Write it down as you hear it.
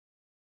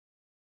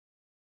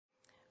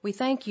We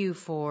thank you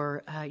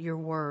for your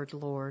word,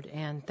 Lord,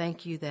 and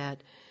thank you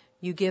that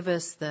you give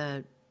us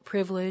the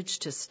privilege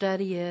to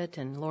study it.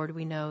 And Lord,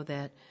 we know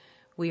that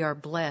we are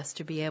blessed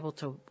to be able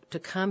to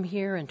come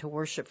here and to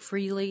worship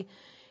freely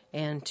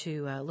and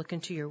to look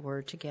into your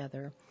word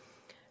together.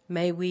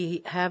 May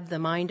we have the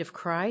mind of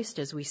Christ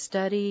as we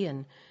study,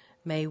 and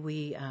may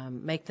we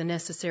make the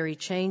necessary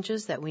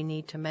changes that we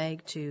need to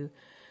make to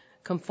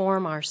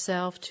conform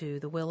ourselves to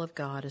the will of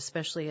God,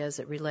 especially as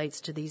it relates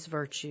to these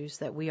virtues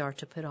that we are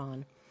to put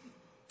on.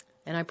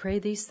 And I pray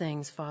these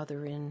things,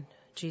 Father, in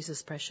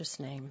Jesus' precious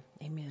name.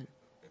 Amen.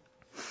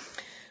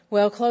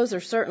 Well, clothes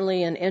are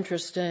certainly an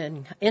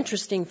interesting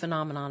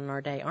phenomenon in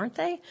our day, aren't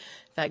they? In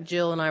fact,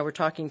 Jill and I were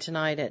talking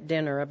tonight at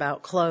dinner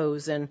about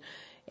clothes and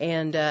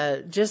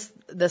just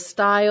the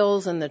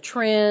styles and the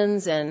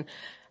trends. And,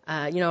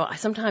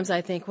 sometimes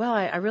I think, well,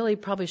 I really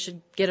probably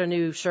should get a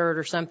new shirt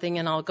or something,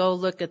 and I'll go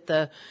look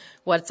at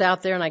what's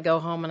out there, and I go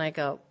home and I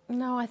go,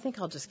 no, I think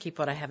I'll just keep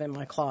what I have in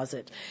my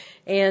closet.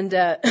 And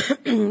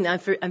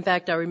in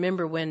fact, I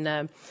remember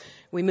when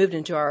we moved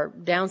into our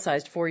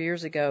downsized 4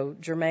 years ago,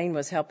 Jermaine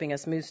was helping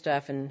us move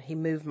stuff, and he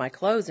moved my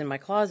clothes in my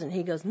closet, and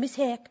he goes, Miss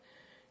Heck,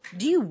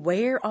 do you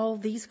wear all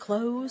these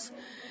clothes?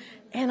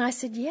 And I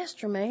said, yes,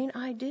 Jermaine,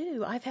 I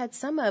do. I've had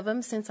some of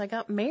them since I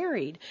got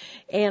married.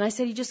 And I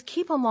said, you just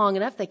keep them long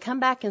enough, they come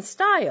back in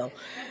style.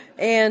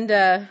 And,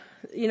 I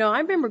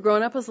remember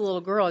growing up as a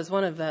little girl. I was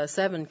one of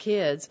 7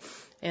 kids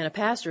and a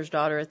pastor's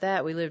daughter at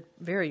that. We lived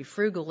very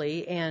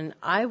frugally, and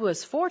I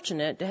was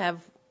fortunate to have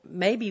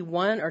maybe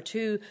 1 or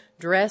 2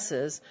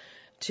 dresses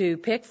to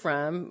pick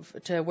from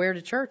to wear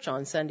to church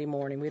on Sunday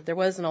morning. There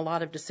wasn't a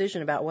lot of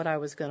decision about what I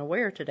was going to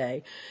wear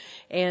today.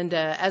 And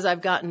as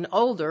I've gotten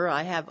older,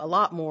 I have a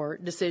lot more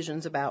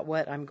decisions about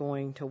what I'm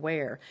going to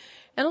wear.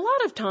 And a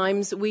lot of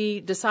times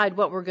we decide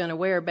what we're going to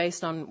wear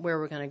based on where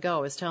we're going to go.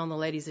 I was telling the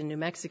ladies in New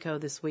Mexico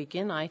this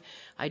weekend, I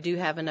do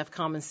have enough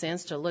common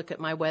sense to look at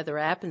my weather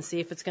app and see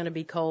if it's going to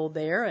be cold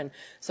there. And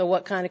so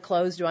what kind of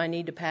clothes do I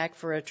need to pack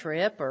for a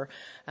trip? Or,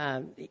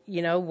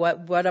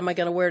 what am I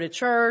going to wear to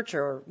church?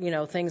 Or,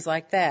 things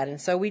like that.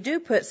 And so we do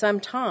put some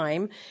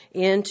time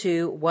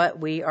into what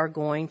we are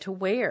going to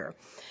wear.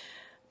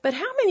 But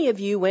how many of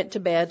you went to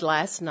bed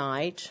last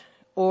night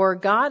or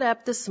got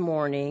up this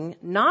morning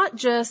not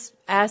just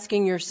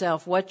asking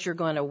yourself what you're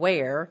going to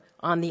wear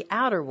on the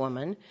outer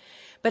woman,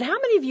 but how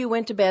many of you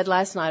went to bed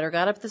last night or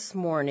got up this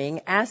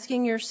morning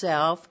asking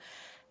yourself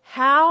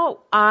how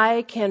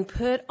I can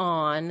put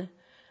on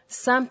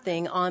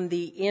something on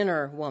the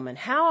inner woman,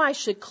 how I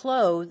should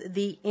clothe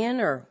the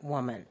inner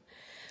woman?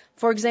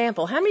 For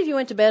example, how many of you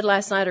went to bed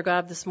last night or got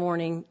up this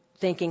morning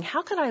thinking,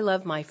 how could I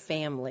love my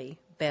family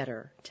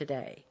better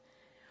today?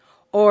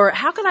 Or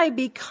how could I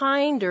be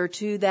kinder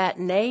to that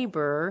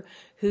neighbor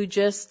who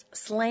just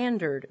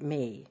slandered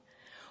me?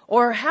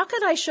 Or how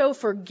could I show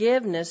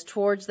forgiveness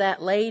towards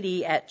that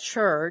lady at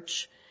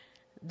church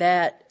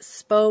that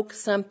spoke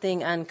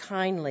something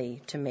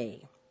unkindly to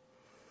me?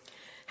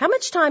 How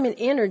much time and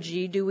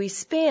energy do we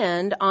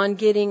spend on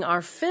getting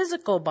our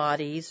physical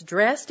bodies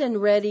dressed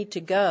and ready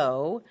to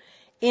go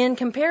in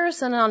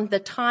comparison on the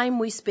time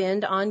we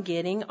spend on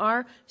getting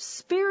our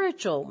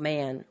spiritual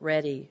man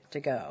ready to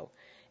go?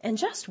 And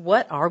just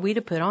what are we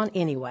to put on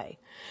anyway?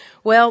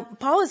 Well,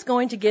 Paul is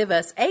going to give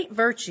us 8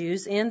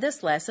 virtues in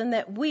this lesson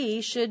that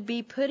we should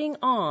be putting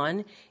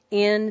on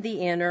in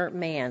the inner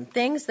man,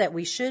 things that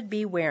we should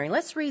be wearing.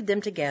 Let's read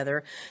them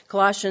together.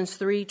 Colossians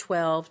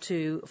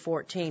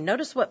 3:12-14.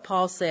 Notice what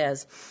Paul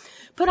says.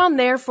 Put on,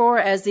 therefore,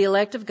 as the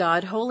elect of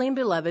God, holy and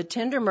beloved,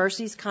 tender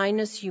mercies,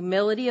 kindness,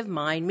 humility of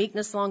mind,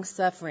 meekness,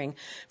 long-suffering,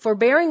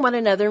 forbearing one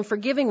another and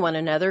forgiving one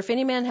another. If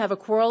any man have a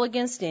quarrel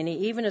against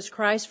any, even as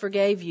Christ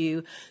forgave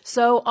you,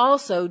 so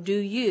also do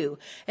you.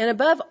 And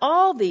above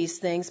all these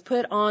things,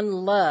 put on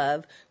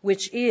love,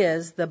 which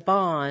is the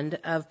bond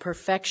of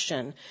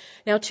perfection.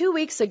 Now, 2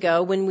 weeks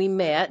ago when we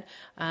met,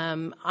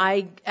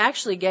 I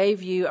actually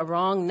gave you a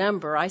wrong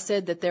number. I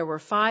said that there were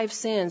 5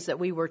 sins that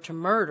we were to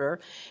murder,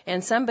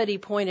 and somebody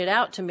pointed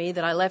out to me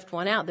that I left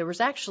one out. There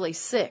was actually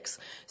 6.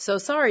 So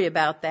sorry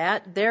about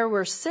that. There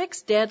were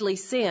 6 deadly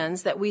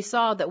sins that we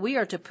saw that we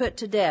are to put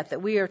to death,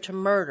 that we are to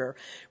murder.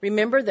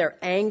 Remember, they're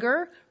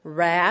anger,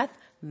 wrath,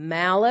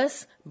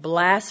 malice,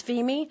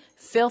 blasphemy,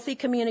 filthy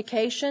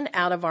communication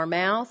out of our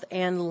mouth,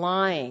 and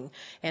lying.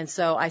 And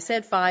so I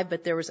said 5,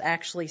 but there was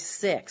actually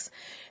 6.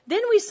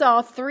 Then we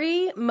saw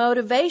 3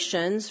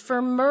 motivations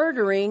for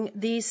murdering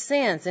these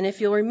sins. And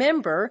if you'll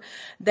remember,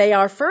 they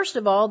are, first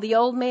of all, the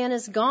old man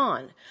is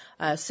gone.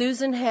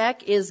 Susan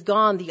Heck is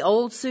gone. The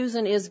old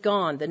Susan is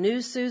gone. The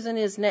new Susan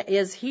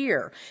is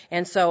here.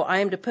 And so I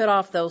am to put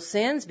off those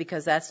sins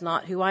because that's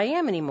not who I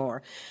am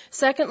anymore.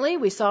 Secondly,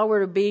 we saw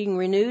we're being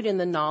renewed in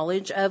the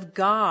knowledge of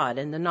God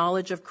and the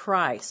knowledge of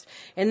Christ.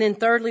 And then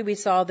thirdly, we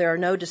saw there are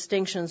no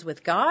distinctions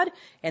with God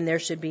and there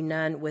should be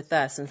none with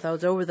us. And so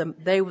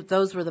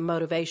those were the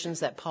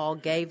motivations that Paul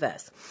gave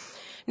us.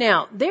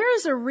 Now, there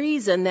is a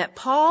reason that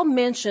Paul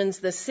mentions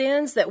the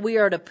sins that we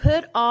are to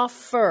put off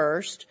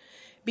first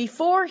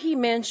before he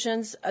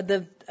mentions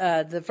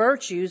the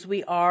virtues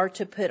we are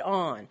to put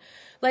on.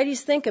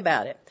 Ladies, think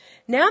about it.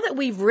 Now that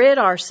we've rid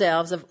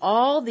ourselves of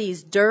all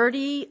these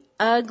dirty,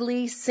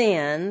 ugly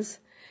sins,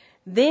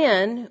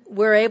 then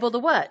we're able to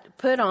what?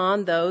 Put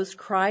on those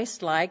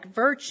Christ-like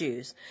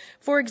virtues.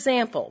 For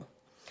example,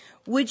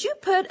 would you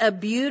put a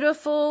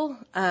beautiful,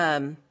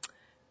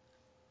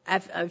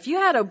 if you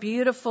had a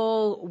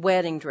beautiful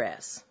wedding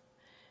dress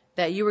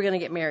that you were going to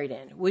get married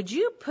in, would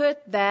you put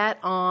that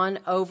on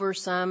over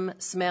some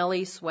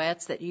smelly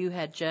sweats that you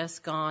had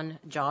just gone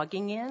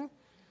jogging in?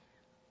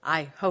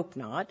 I hope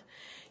not.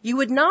 You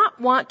would not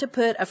want to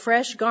put a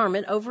fresh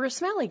garment over a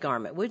smelly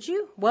garment, would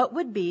you? What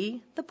would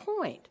be the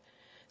point?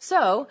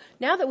 So,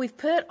 now that we've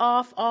put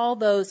off all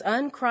those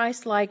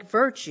unchristlike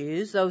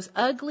virtues, those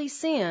ugly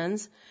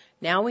sins,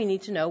 now we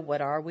need to know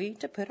what are we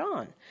to put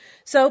on.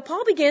 So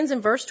Paul begins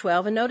in verse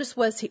 12, and notice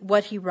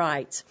what he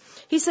writes.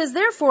 He says,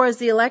 "Therefore, as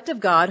the elect of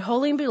God,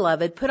 holy and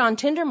beloved, put on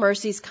tender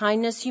mercies,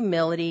 kindness,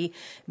 humility,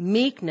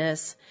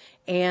 meekness,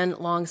 and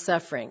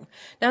long-suffering."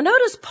 Now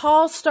notice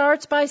Paul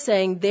starts by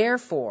saying,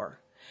 therefore.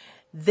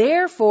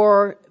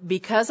 Therefore,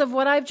 because of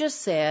what I've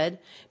just said,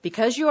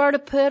 because you are to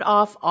put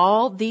off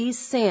all these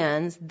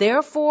sins,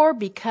 therefore,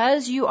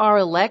 because you are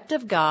elect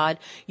of God,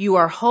 you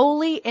are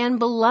holy and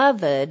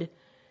beloved,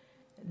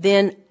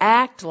 then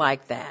act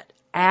like that.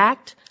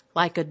 Act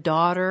like a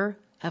daughter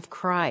of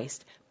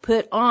Christ.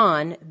 Put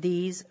on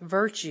these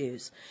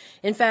virtues.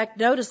 In fact,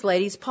 notice,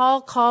 ladies,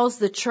 Paul calls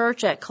the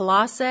church at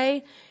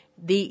Colossae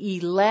the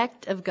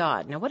elect of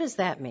God. Now, what does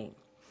that mean?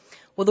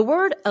 Well, the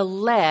word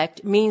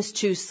elect means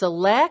to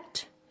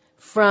select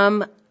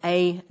from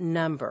a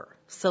number.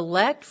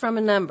 Select from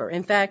a number.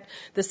 In fact,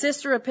 the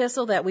sister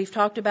epistle that we've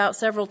talked about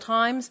several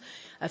times,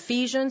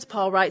 Ephesians,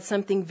 Paul writes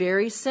something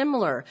very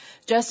similar.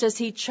 Just as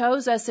he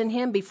chose us in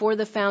him before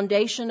the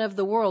foundation of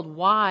the world.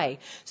 Why?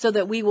 So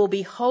that we will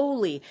be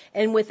holy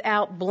and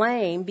without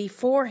blame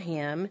before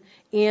him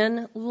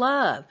in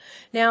love.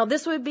 Now,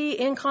 this would be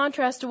in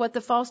contrast to what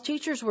the false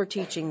teachers were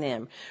teaching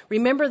them.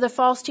 Remember, the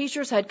false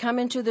teachers had come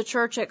into the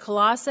church at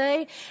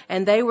Colossae,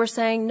 and they were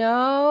saying,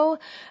 no,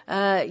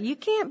 you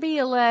can't be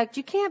elect,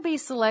 you can't be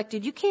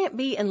selected, you can't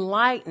be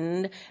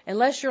enlightened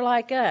unless you're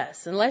like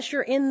us, unless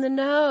you're in the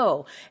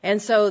know.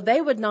 And so they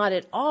would not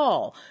at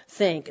all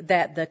think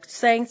that the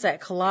saints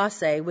at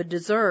Colossae would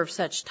deserve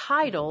such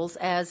titles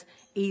as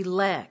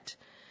elect.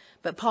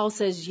 But Paul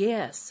says,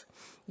 yes,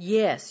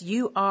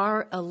 you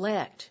are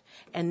elect.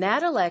 And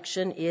that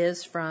election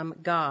is from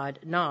God,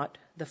 not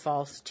the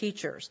false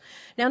teachers.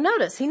 Now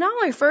notice, he not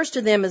only refers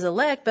to them as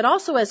elect, but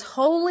also as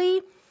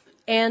holy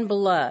and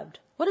beloved.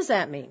 What does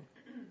that mean?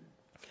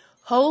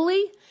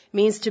 Holy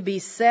means to be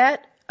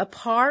set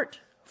apart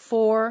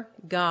for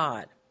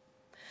God.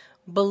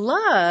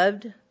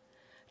 Beloved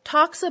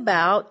talks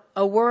about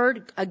a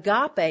word,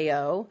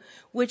 agapeo,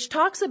 which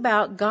talks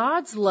about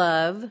God's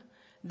love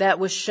that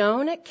was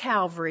shown at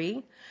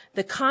Calvary,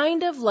 the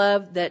kind of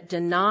love that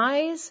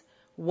denies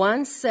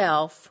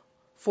oneself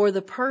for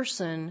the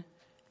person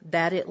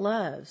that it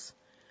loves.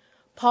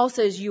 Paul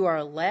says you are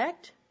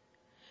elect,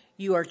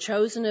 you are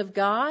chosen of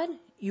God,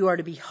 you are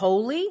to be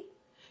holy,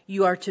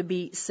 you are to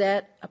be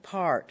set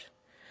apart.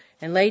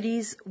 And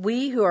ladies,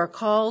 we who are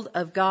called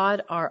of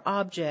God are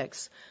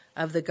objects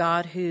of the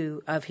God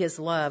of his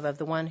love, of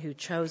the one who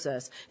chose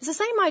us. It's the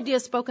same idea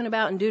spoken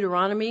about in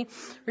Deuteronomy.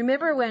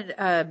 Remember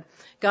when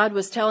God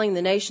was telling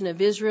the nation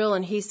of Israel,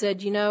 and he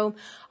said,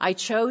 I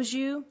chose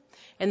you,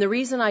 and the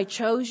reason I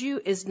chose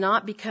you is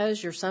not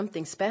because you're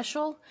something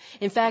special.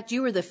 In fact,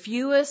 you were the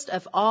fewest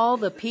of all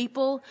the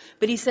people,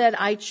 but he said,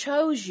 I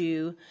chose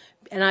you,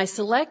 and I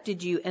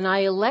selected you, and I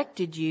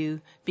elected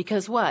you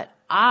because what?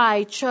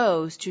 I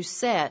chose to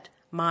set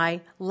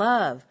my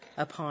love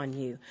upon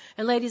you.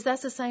 And ladies,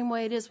 that's the same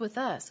way it is with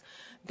us.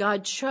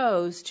 God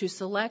chose to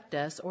select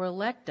us or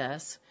elect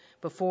us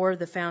before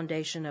the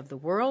foundation of the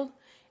world,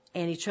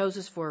 and he chose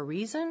us for a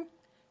reason,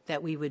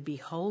 that we would be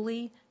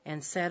holy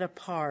and set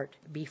apart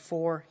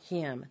before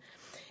him.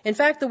 In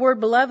fact, the word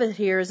beloved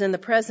here is in the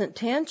present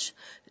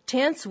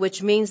tense,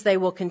 which means they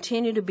will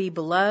continue to be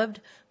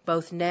beloved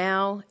both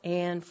now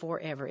and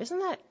forever. Isn't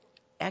that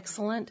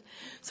excellent?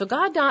 So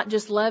God not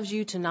just loves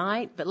you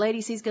tonight, but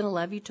ladies, he's going to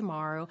love you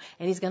tomorrow,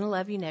 and he's going to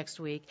love you next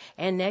week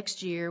and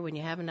next year when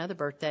you have another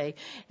birthday.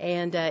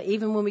 And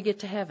even when we get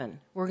to heaven,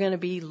 we're going to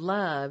be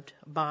loved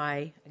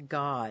by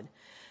God.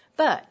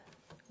 But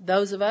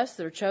those of us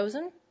that are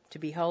chosen to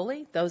be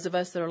holy, those of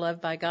us that are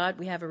loved by God,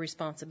 we have a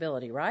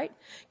responsibility, right?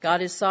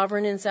 God is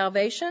sovereign in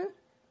salvation,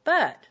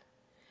 but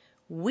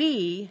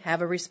we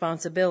have a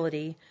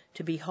responsibility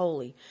to be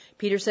holy.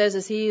 Peter says,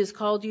 as he has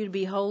called you to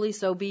be holy,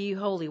 so be you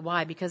holy.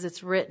 Why? Because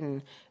it's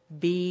written,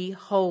 be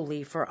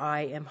holy, for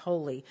I am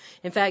holy.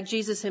 In fact,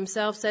 Jesus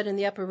himself said in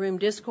the upper room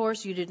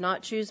discourse, you did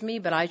not choose me,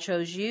 but I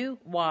chose you.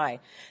 Why?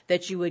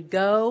 That you would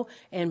go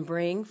and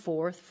bring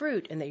forth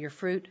fruit, and that your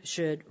fruit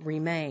should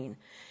remain.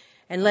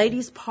 And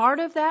ladies, part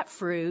of that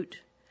fruit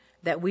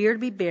that we are to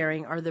be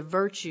bearing are the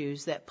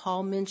virtues that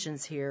Paul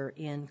mentions here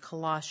in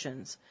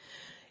Colossians.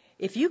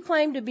 if you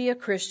claim to be a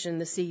Christian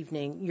this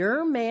evening,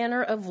 your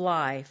manner of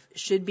life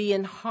should be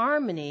in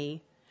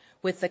harmony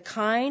with the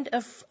kind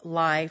of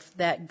life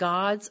that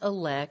God's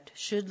elect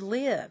should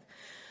live.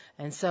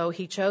 And so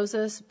he chose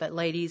us, but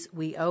ladies,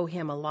 we owe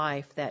him a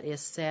life that is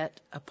set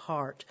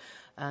apart.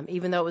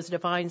 Even though it was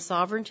divine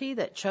sovereignty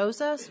that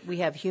chose us, we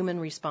have human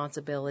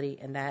responsibility,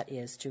 and that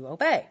is to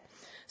obey.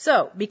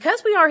 So,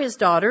 because we are his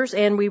daughters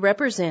and we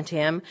represent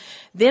him,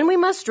 then we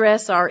must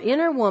dress our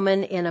inner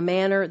woman in a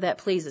manner that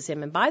pleases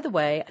him. And by the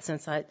way,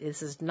 since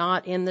this is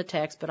not in the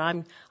text, but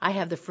I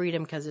have the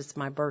freedom because it's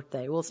my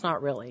birthday. Well, it's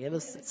not really. It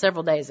was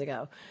several days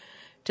ago.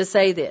 To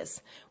say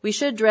this, we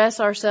should dress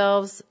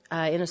ourselves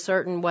in a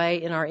certain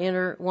way in our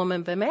inner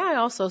woman, but may I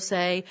also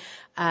say,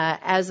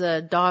 as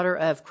a daughter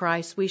of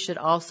Christ, we should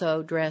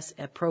also dress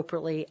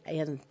appropriately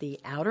in the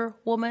outer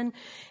woman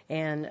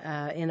and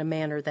in a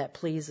manner that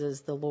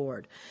pleases the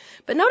Lord.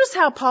 But notice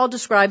how Paul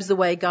describes the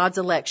way God's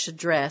elect should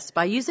dress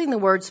by using the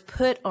words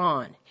put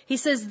on. He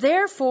says,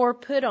 therefore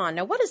put on.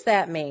 Now what does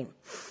that mean?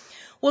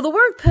 Well, the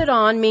word put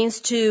on means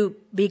to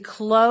be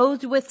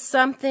clothed with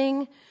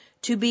something,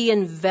 to be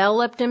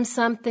enveloped in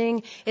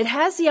something. It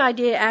has the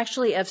idea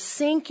actually of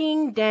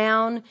sinking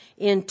down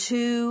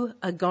into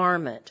a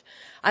garment.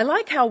 I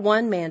like how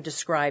one man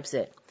describes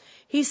it.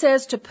 He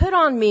says to put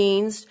on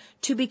means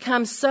to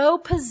become so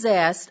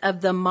possessed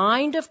of the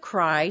mind of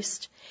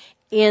Christ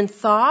in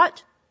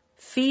thought,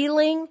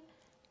 feeling,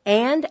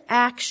 and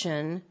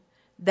action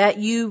that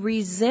you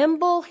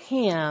resemble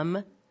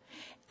him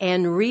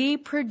and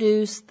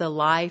reproduce the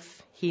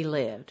life he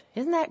lived.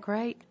 Isn't that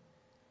great?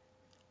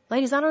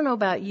 Ladies, I don't know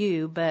about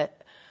you, but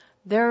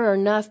there are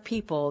enough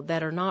people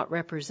that are not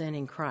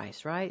representing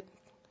Christ, right?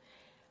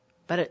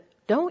 But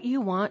don't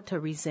you want to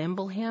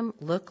resemble him,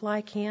 look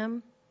like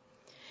him?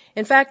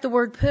 In fact, the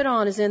word put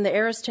on is in the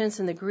aorist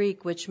tense in the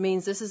Greek, which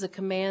means this is a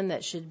command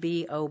that should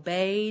be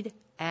obeyed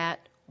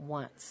at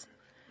once.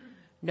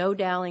 No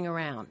dallying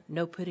around,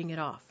 no putting it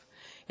off.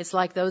 It's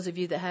like those of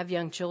you that have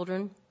young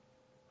children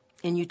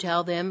and you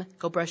tell them,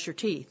 go brush your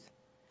teeth,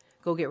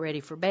 go get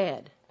ready for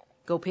bed,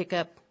 go pick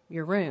up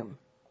your room.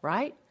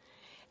 Right?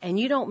 And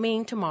you don't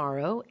mean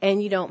tomorrow,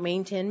 and you don't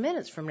mean 10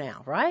 minutes from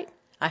now, right?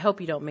 I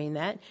hope you don't mean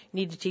that. You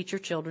need to teach your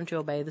children to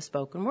obey the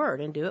spoken word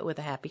and do it with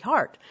a happy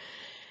heart.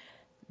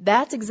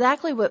 That's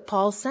exactly what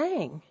Paul's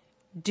saying.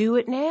 Do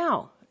it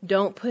now.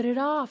 Don't put it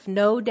off.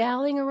 No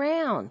dallying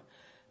around.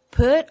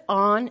 Put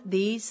on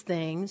these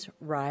things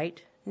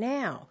right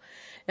now.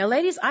 Now,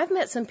 ladies, I've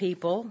met some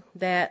people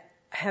that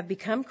have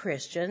become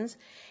Christians,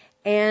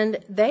 and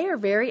they are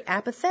very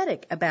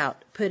apathetic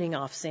about putting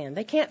off sin.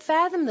 They can't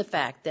fathom the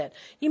fact that,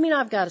 you mean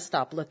I've got to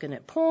stop looking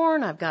at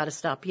porn, I've got to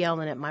stop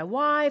yelling at my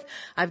wife,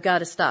 I've got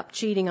to stop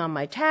cheating on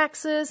my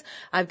taxes,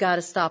 I've got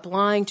to stop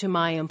lying to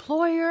my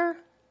employer.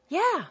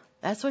 Yeah,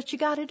 that's what you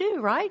got to do,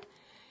 right?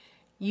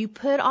 You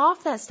put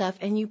off that stuff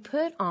and you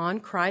put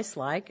on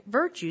Christ-like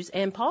virtues,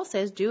 and Paul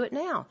says do it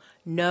now.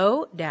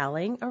 No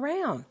dallying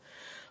around.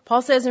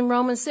 Paul says in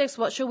Romans 6,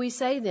 what shall we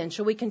say then?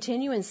 Shall we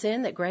continue in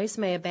sin that grace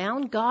may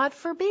abound? God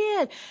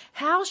forbid.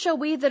 How shall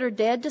we that are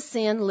dead to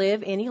sin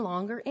live any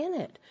longer in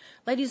it?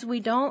 Ladies, we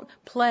don't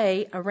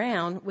play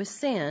around with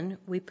sin.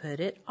 We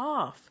put it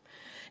off.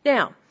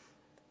 Now,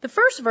 the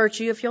first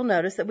virtue, if you'll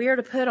notice, that we are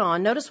to put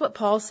on, notice what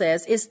Paul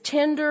says, is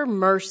tender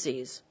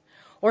mercies.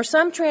 Or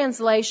some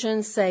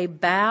translations say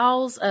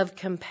bowels of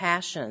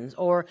compassion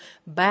or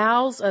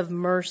bowels of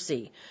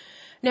mercy.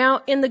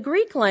 Now, in the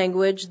Greek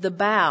language, the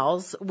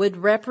bowels would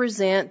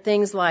represent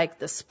things like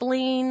the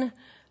spleen,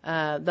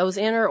 those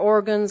inner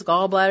organs,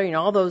 gallbladder,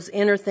 all those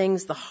inner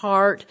things, the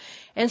heart.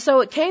 And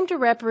so it came to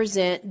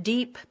represent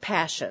deep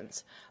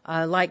passions,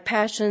 like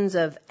passions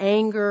of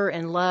anger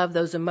and love,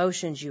 those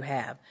emotions you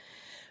have.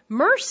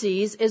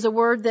 Mercies is a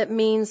word that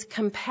means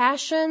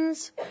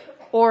compassions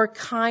or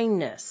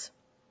kindness.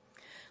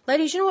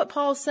 Ladies, you know what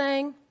Paul's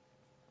saying?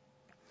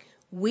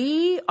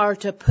 We are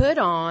to put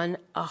on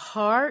a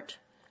heart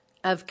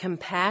of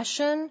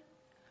compassion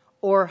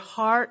or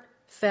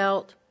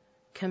heartfelt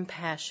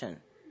compassion.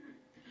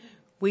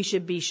 We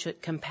should be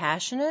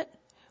compassionate.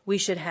 We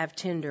should have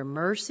tender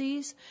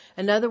mercies.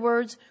 In other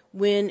words,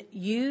 when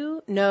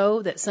you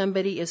know that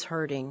somebody is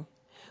hurting,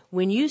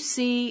 when you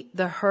see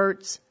the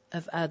hurts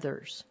of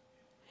others,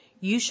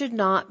 you should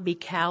not be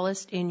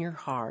calloused in your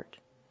heart.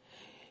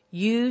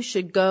 You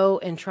should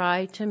go and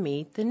try to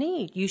meet the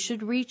need. You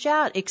should reach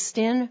out,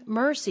 extend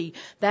mercy,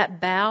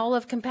 that bowel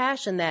of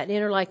compassion, that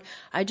inner, like,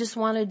 I just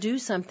want to do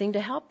something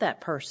to help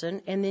that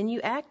person, and then you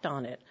act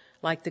on it,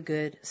 like the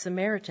Good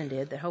Samaritan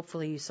did, that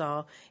hopefully you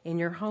saw in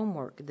your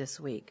homework this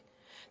week.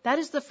 That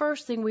is the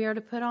first thing we are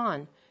to put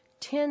on,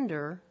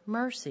 tender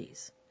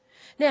mercies.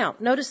 Now,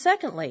 notice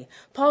secondly,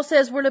 Paul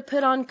says we're to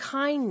put on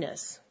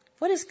kindness.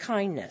 What is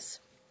kindness?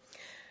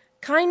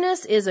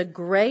 Kindness is a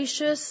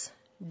gracious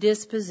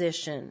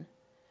disposition,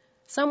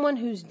 someone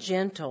who's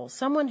gentle,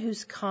 someone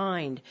who's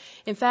kind.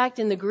 In fact,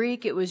 in the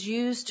Greek, it was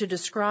used to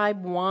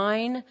describe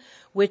wine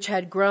which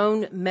had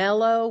grown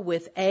mellow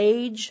with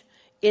age.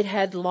 It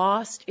had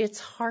lost its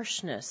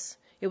harshness.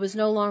 It was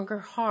no longer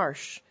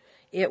harsh.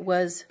 It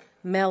was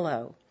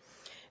mellow.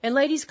 And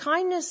ladies,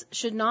 kindness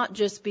should not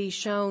just be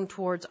shown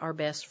towards our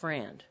best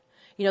friend.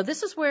 You know,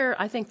 this is where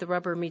I think the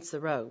rubber meets the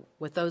road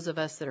with those of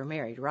us that are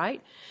married,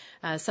 right?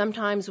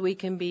 Sometimes we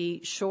can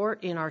be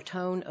short in our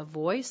tone of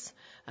voice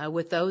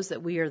with those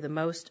that we are the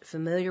most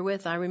familiar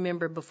with. I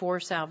remember before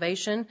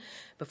salvation,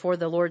 before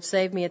the Lord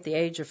saved me at the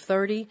age of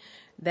 30,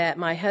 that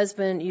my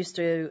husband used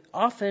to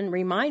often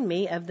remind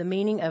me of the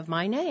meaning of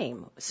my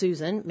name.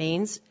 Susan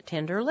means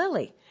tender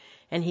lily.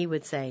 And he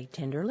would say,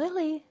 tender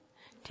lily,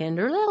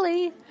 tender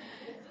lily.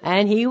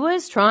 And he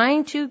was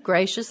trying to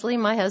graciously,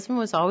 my husband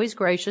was always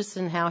gracious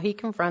in how he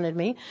confronted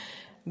me,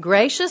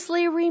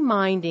 graciously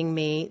reminding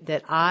me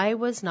that I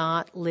was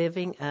not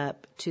living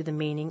up to the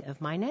meaning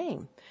of my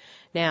name.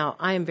 Now,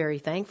 I am very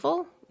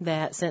thankful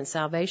that since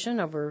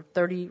salvation over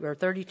 30 or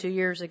 32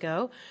 years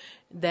ago,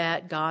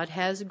 that God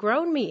has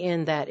grown me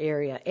in that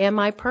area. Am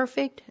I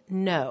perfect?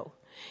 No.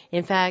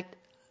 In fact,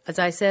 as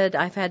I said,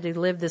 I've had to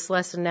live this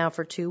lesson now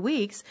for 2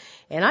 weeks,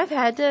 and I've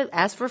had to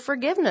ask for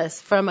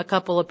forgiveness from a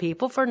couple of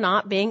people for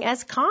not being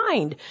as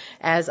kind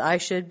as I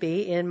should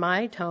be in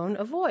my tone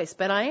of voice.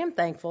 But I am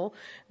thankful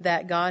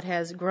that God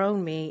has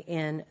grown me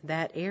in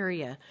that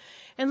area.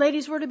 And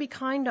ladies, we're to be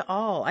kind to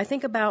all. I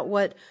think about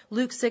what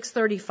Luke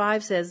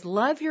 6:35 says,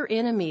 love your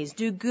enemies,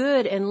 do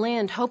good and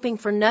lend, hoping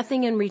for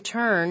nothing in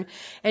return,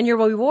 and your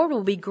reward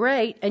will be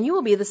great, and you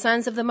will be the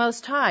sons of the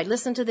Most High.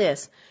 Listen to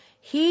this.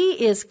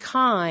 He is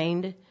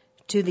kind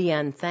to the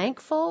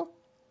unthankful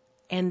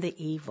and the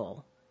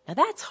evil. Now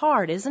that's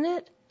hard, isn't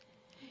it?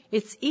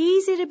 It's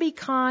easy to be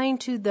kind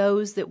to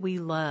those that we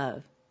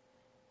love.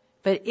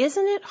 But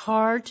isn't it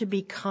hard to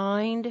be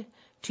kind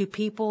to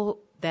people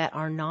that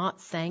are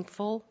not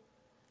thankful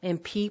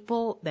and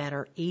people that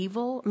are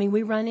evil? I mean,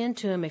 we run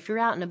into them. If you're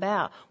out and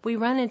about, we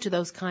run into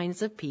those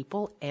kinds of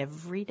people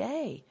every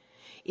day.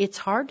 It's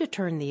hard to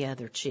turn the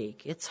other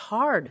cheek. It's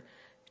hard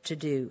to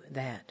do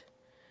that.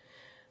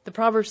 The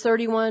Proverbs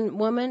 31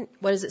 woman,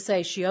 what does it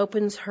say? She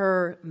opens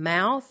her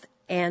mouth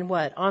and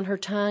what? On her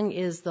tongue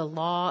is the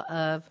law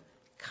of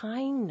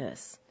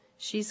kindness.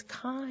 She's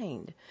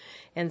kind.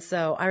 And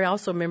so I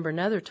also remember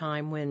another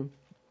time when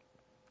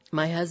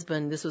my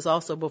husband, this was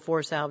also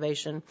before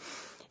salvation,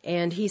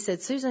 and he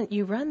said, Susan,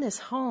 you run this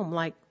home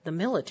like the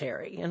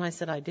military. And I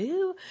said, I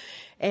do?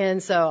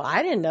 And so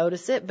I didn't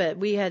notice it, but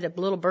we had a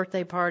little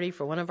birthday party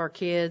for one of our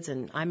kids,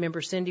 and I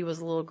remember Cindy was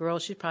a little girl.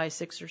 She's probably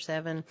 6 or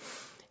 7.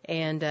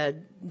 And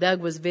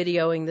Doug was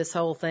videoing this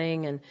whole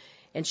thing,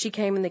 and she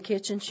came in the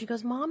kitchen. She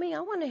goes, Mommy, I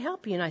want to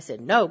help you. And I said,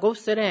 no, go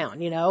sit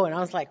down, And I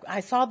was like,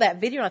 I saw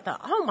that video, and I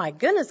thought, oh, my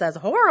goodness, that's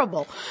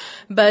horrible.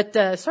 But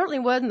certainly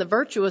wasn't the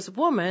virtuous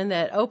woman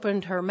that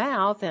opened her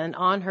mouth, and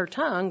on her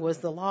tongue was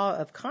the law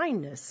of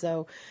kindness.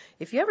 So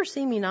if you ever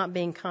see me not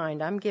being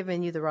kind, I'm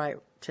giving you the right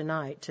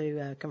tonight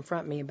to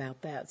confront me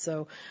about that.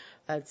 So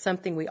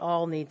something we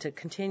all need to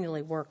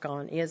continually work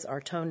on is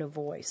our tone of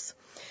voice.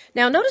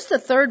 Now, notice the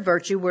third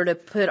virtue we're to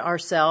put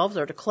ourselves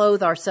or to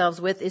clothe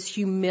ourselves with is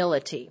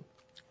humility.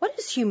 What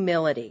is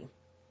humility?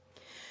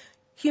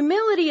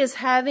 Humility is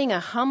having a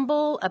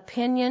humble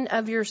opinion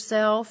of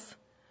yourself,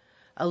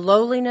 a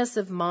lowliness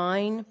of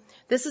mind.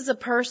 This is a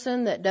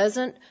person that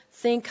doesn't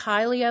think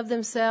highly of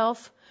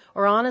themselves.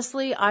 Or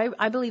honestly,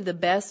 I believe the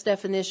best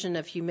definition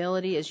of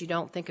humility is you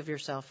don't think of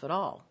yourself at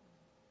all.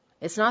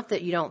 It's not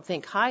that you don't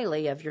think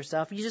highly of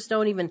yourself. You just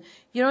don't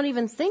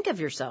even think of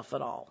yourself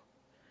at all.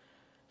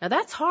 Now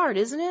that's hard,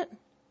 isn't it?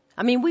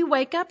 I mean, we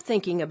wake up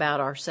thinking about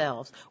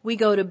ourselves. We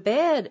go to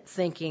bed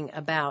thinking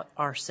about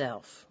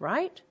ourselves,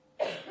 right?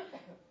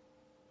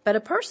 But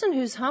a person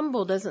who's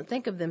humble doesn't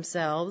think of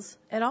themselves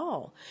at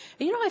all.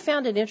 And I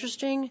found it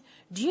interesting.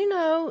 Do you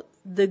know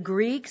the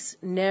Greeks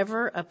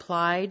never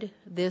applied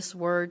this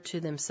word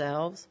to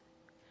themselves?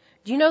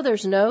 Do you know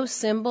there's no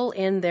symbol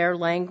in their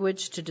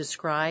language to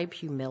describe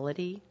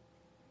humility,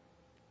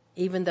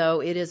 even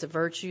though it is a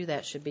virtue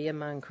that should be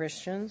among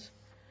Christians?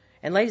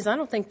 And ladies, I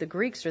don't think the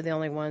Greeks are the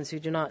only ones who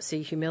do not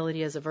see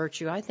humility as a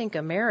virtue. I think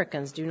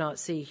Americans do not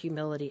see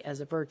humility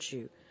as a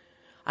virtue.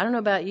 I don't know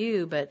about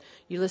you, but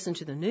you listen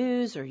to the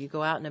news or you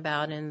go out and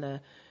about in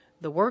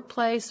the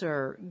workplace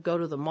or go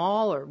to the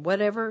mall or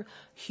whatever,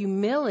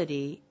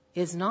 humility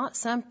is not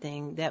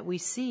something that we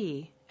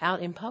see out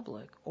in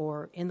public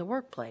or in the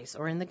workplace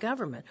or in the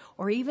government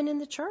or even in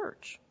the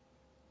church.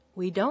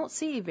 We don't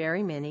see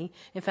very many.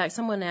 In fact,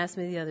 someone asked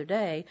me the other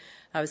day,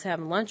 I was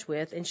having lunch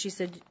with, and she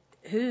said,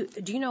 do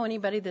you know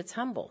anybody that's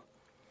humble?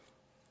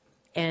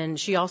 And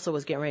she also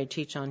was getting ready to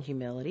teach on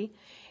humility.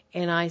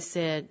 And I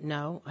said,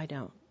 no, I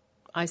don't.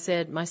 I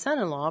said, my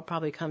son-in-law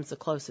probably comes the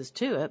closest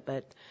to it,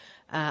 but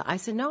I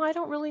said, no, I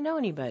don't really know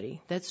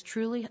anybody that's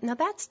truly. Now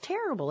that's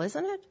terrible,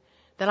 isn't it?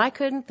 That I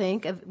couldn't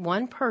think of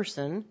one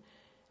person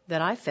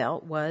that I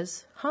felt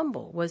was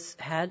humble,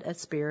 had a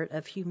spirit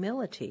of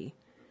humility.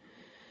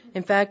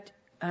 In fact,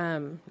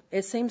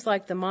 it seems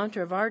like the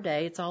mantra of our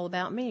day, it's all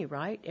about me,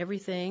 right?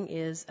 Everything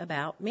is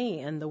about me,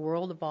 and the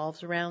world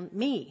evolves around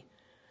me.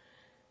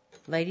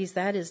 Ladies,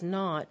 that is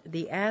not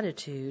the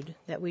attitude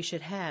that we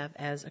should have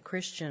as a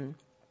Christian.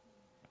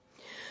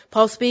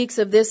 Paul speaks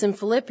of this in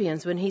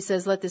Philippians when he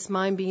says, let this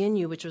mind be in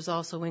you, which was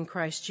also in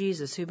Christ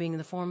Jesus, who being in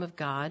the form of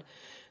God,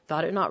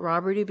 thought it not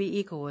robbery to be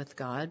equal with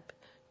God,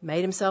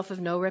 made himself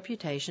of no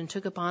reputation,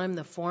 took upon him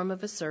the form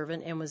of a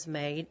servant, and was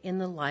made in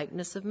the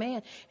likeness of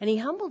man. And he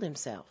humbled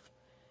himself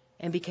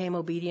and became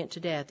obedient to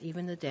death,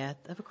 even the death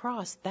of a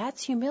cross.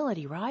 That's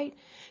humility, right?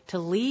 To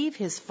leave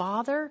his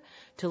Father,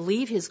 to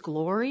leave his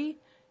glory,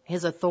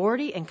 his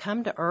authority, and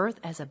come to earth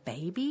as a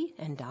baby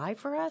and die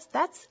for us.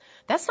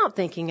 That's not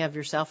thinking of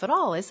yourself at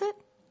all, is it?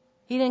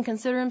 He didn't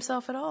consider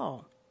himself at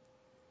all.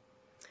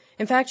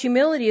 In fact,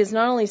 humility is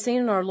not only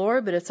seen in our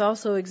Lord, but it's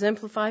also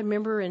exemplified.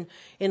 Remember in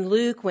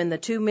Luke when the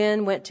two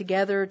men went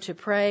together to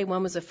pray.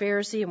 One was a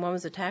Pharisee and one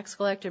was a tax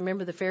collector.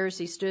 Remember the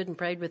Pharisee stood and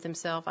prayed with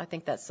himself. I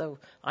think that's so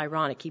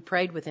ironic. He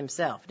prayed with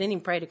himself. Didn't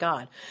even pray to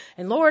God.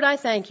 And Lord, I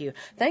thank you.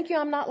 Thank you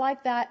I'm not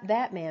like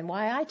that man.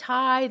 Why, I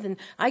tithe and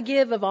I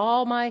give of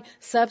all my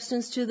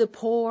substance to the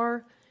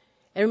poor.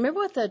 And remember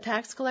what the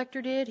tax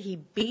collector did? He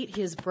beat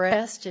his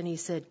breast and he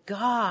said,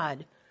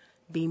 God,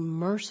 be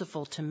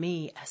merciful to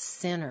me, a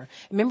sinner.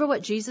 Remember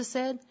what Jesus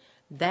said?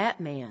 That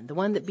man, the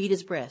one that beat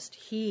his breast,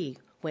 he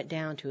went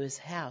down to his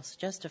house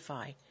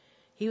justified.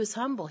 He was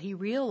humble. He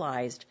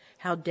realized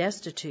how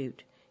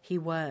destitute he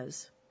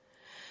was.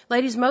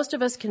 Ladies, most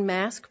of us can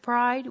mask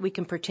pride. We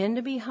can pretend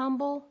to be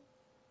humble.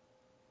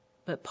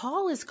 But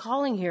Paul is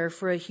calling here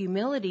for a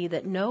humility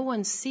that no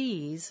one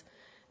sees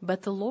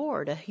but the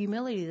Lord, a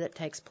humility that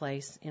takes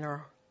place in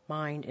our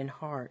mind and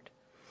heart.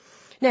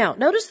 Now,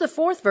 notice the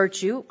fourth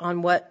virtue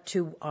on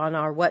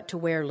our what to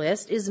wear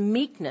list is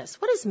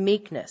meekness. What is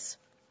meekness?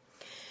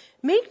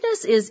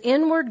 Meekness is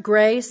inward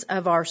grace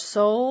of our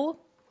soul.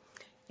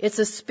 It's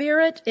a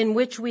spirit in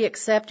which we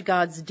accept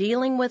God's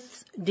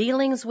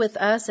dealings with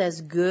us as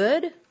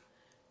good,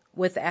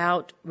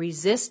 without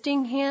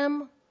resisting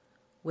Him,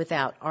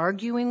 without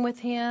arguing with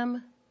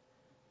Him.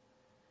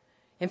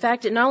 In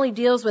fact, it not only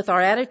deals with our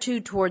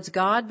attitude towards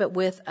God, but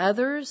with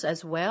others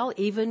as well,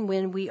 even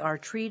when we are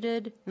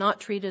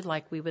not treated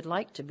like we would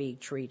like to be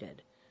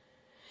treated.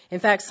 In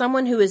fact,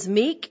 someone who is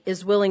meek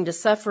is willing to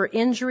suffer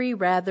injury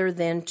rather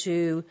than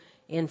to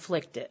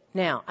inflict it.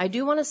 Now, I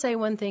do want to say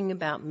one thing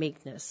about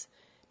meekness,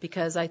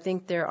 because I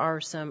think there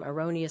are some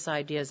erroneous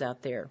ideas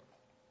out there.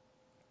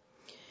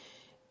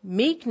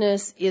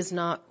 Meekness is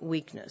not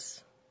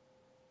weakness.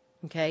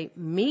 Okay?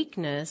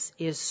 Meekness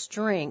is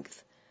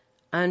strength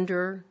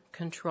under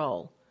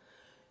control.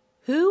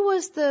 Who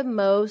was the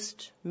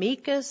most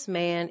meekest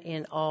man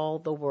in all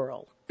the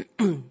world,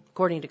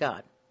 according to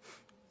God?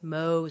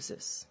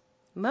 Moses.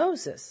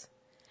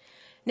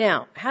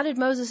 Now, how did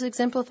Moses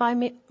exemplify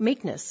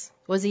meekness?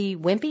 Was he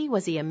wimpy?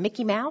 Was he a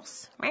Mickey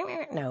Mouse?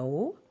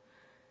 No.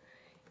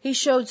 He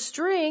showed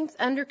strength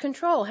under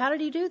control. How did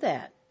he do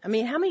that? I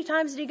mean, how many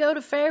times did he go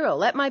to Pharaoh?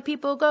 Let my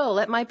people go.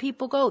 Let my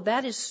people go.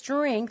 That is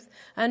strength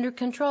under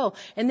control.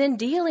 And then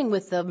dealing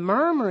with the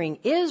murmuring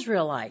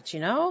Israelites,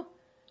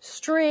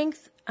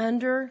 strength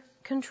under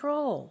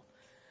control.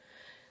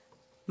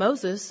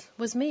 Moses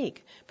was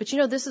meek. But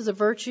this is a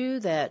virtue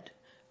that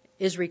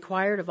is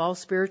required of all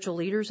spiritual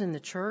leaders in the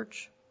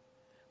church.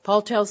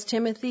 Paul tells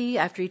Timothy,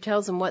 after he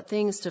tells him what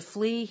things to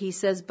flee, he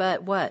says,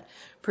 but what?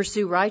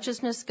 Pursue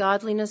righteousness,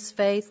 godliness,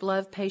 faith,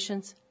 love,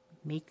 patience,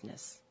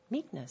 meekness.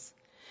 Meekness.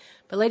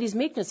 But ladies,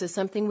 meekness is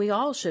something we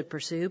all should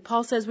pursue.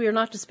 Paul says we are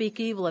not to speak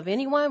evil of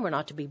anyone. We're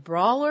not to be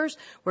brawlers.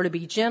 We're to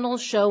be gentle,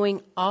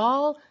 showing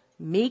all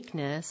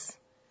meekness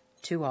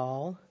to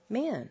all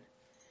men.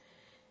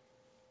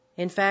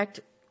 In fact,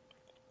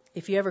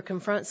 if you ever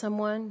confront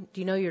someone,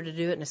 do you know you're to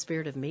do it in a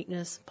spirit of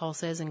meekness? Paul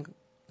says in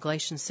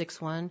Galatians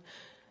 6:1,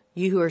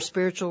 you who are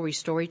spiritual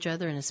restore each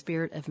other in a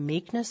spirit of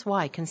meekness.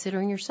 Why?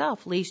 Considering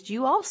yourself, lest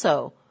you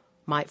also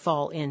might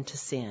fall into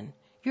sin.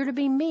 You're to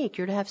be meek.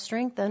 You're to have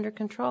strength under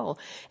control.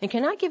 And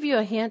can I give you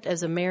a hint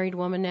as a married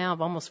woman now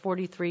of almost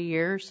 43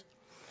 years?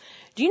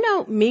 Do you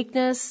know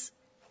meekness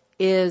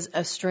is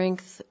a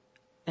strength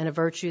and a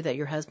virtue that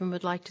your husband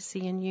would like to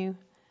see in you?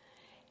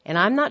 And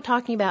I'm not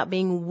talking about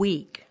being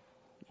weak.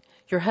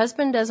 Your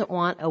husband doesn't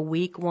want a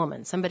weak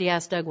woman. Somebody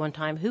asked Doug one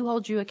time, who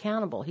holds you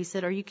accountable? He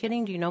said, are you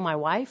kidding? Do you know my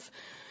wife?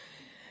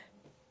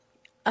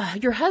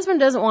 Your husband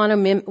doesn't want a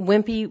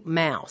wimpy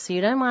mouse.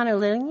 He doesn't want a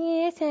little,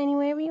 yes, honey,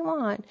 whatever you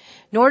want.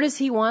 Nor does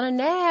he want a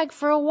nag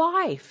for a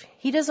wife.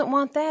 He doesn't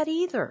want that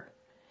either.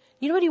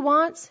 You know what he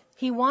wants?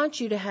 He wants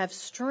you to have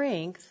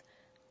strength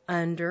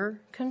under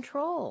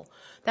control.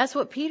 That's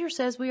what Peter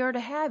says we are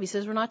to have. He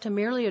says we're not to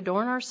merely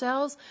adorn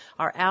ourselves,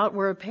 our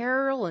outward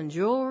apparel and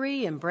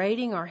jewelry and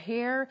braiding our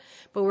hair,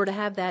 but we're to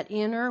have that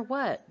inner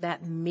what?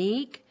 That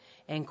meek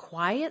and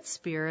quiet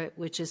spirit,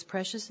 which is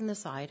precious in the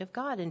sight of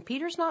God. And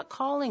Peter's not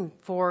calling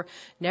for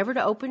never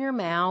to open your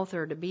mouth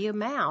or to be a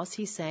mouse.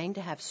 He's saying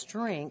to have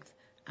strength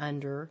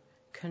under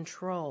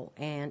control,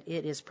 and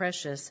it is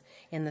precious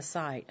in the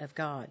sight of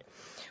God.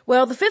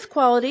 Well, the fifth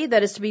quality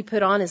that is to be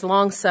put on is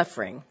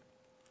long-suffering.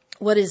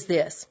 What is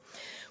this?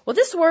 Well,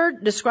 this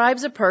word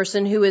describes a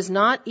person who is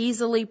not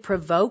easily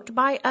provoked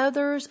by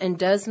others and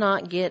does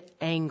not get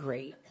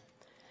angry.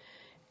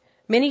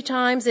 Many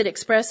times it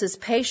expresses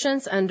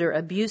patience under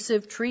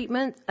abusive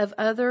treatment of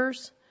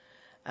others.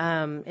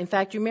 In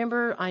fact, you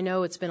remember, I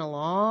know it's been a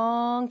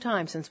long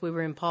time since we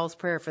were in Paul's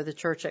prayer for the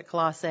church at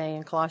Colossae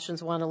in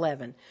Colossians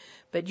 1:11.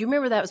 But you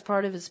remember that was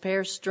part of his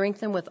prayer,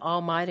 strengthen with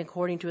all might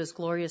according to his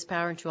glorious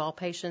power into all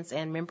patience,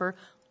 and remember,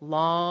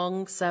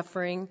 long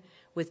suffering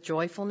with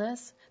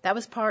joyfulness. That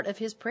was part of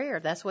his prayer.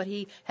 That's what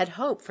he had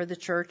hoped for the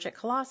church at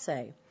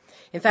Colossae.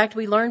 In fact,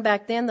 we learned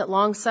back then that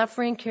long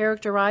suffering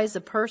characterized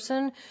a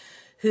person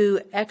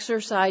who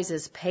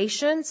exercises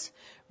patience,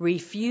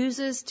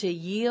 refuses to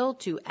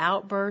yield to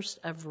outbursts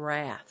of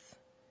wrath.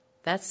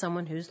 That's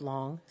someone who's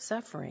long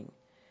suffering.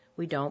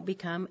 We don't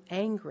become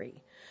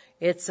angry.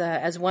 It's,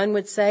 as one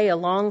would say, a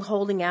long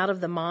holding out of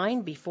the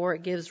mind before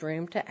it gives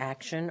room to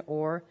action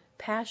or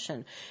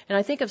passion. And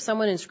I think of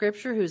someone in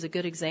Scripture who's a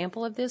good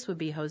example of this would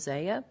be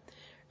Hosea.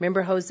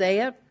 Remember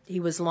Hosea? He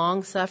was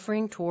long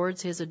suffering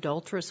towards his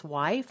adulterous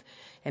wife.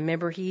 And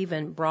remember, he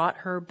even brought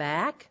her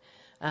back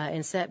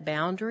and set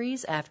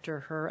boundaries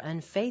after her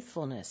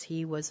unfaithfulness.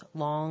 He was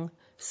long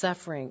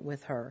suffering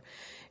with her.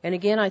 And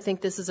again, I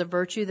think this is a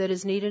virtue that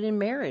is needed in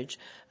marriage.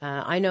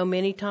 I know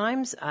many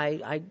times,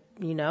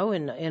 in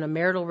a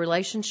marital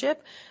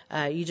relationship,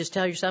 you just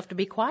tell yourself to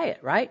be quiet,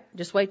 right?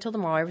 Just wait till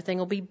tomorrow, everything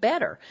will be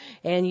better.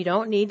 And you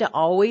don't need to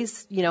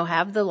always,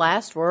 have the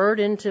last word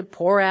and to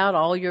pour out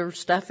all your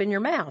stuff in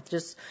your mouth.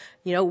 Just,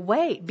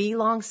 wait, be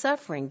long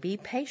suffering, be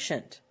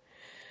patient.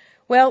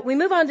 Well, we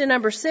move on to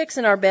number 6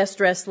 in our best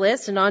dressed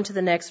list and on to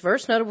the next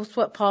verse. Notice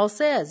what Paul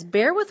says.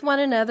 Bear with one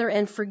another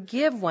and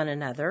forgive one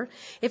another.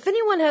 If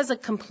anyone has a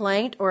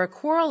complaint or a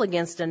quarrel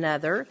against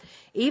another,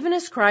 even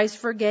as Christ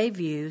forgave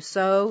you,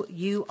 so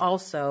you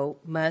also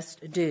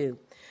must do.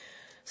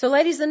 So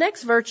ladies, the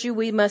next virtue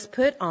we must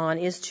put on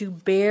is to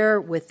bear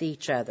with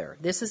each other.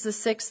 This is the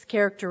 6th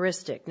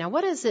characteristic. Now,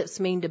 what does this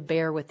mean to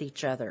bear with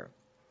each other?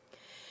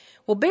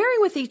 Well,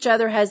 bearing with each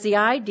other has the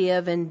idea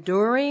of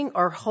enduring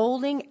or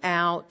holding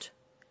out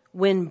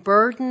when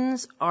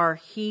burdens are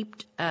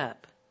heaped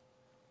up.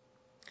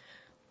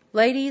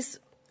 Ladies,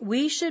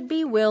 we should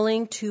be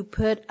willing to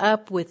put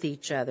up with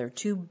each other,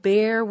 to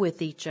bear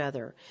with each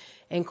other.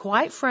 And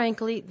quite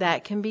frankly,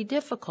 that can be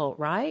difficult,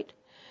 right?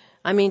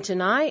 I mean,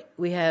 tonight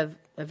we have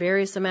a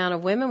various amount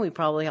of women. We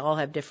probably all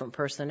have different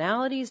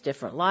personalities,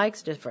 different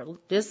likes,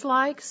 different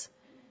dislikes.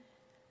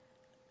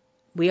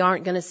 We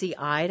aren't going to see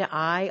eye to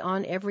eye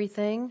on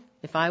everything.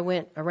 If I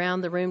went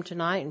around the room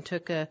tonight and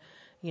took a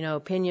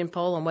opinion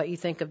poll on what you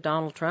think of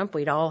Donald Trump,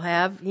 we'd all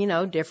have,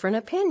 different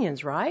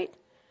opinions, right?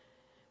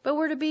 But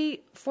we're to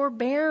be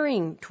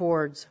forbearing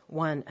towards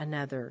one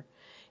another.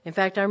 In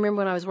fact, I remember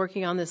when I was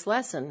working on this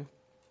lesson,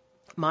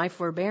 my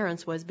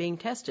forbearance was being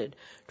tested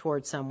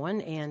towards someone,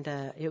 and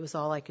it was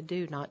all I could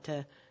do not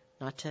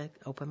to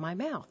open my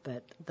mouth.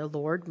 But the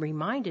Lord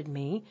reminded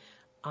me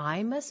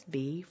I must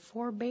be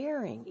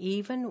forbearing,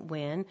 even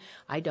when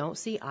I don't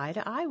see eye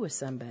to eye with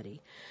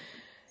somebody.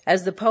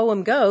 As the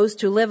poem goes,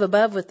 to live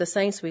above with the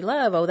saints we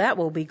love, oh, that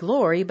will be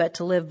glory, but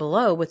to live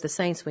below with the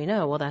saints we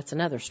know, well, that's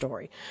another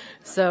story.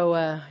 So,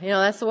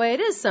 that's the way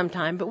it is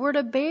sometimes, but we're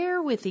to bear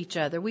with each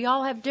other. We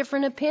all have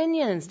different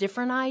opinions,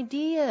 different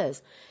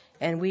ideas,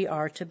 and we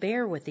are to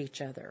bear with each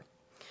other.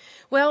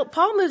 Well,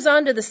 Paul moves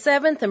on to the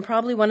 7th and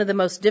probably one of the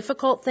most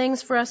difficult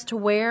things for us to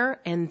wear,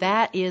 and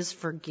that is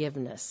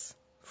forgiveness.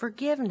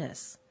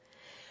 Forgiveness.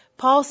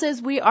 Paul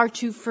says we are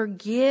to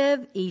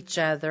forgive each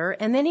other,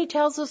 and then he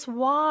tells us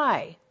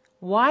why.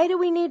 Why do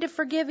we need to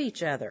forgive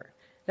each other?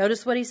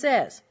 Notice what he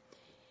says.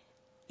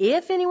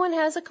 If anyone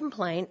has a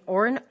complaint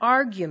or an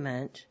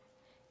argument,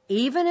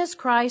 even as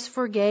Christ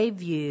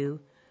forgave you,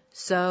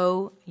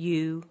 so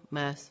you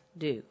must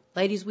do.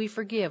 Ladies, we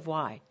forgive.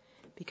 Why?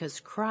 Because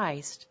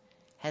Christ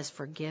has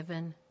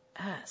forgiven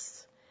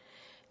us.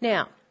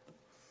 Now,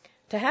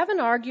 to have an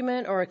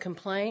argument or a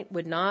complaint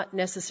would not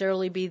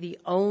necessarily be the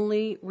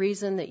only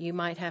reason that you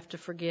might have to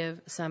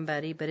forgive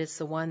somebody, but it's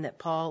the one that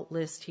Paul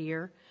lists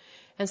here.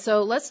 And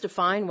so let's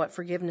define what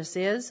forgiveness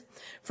is.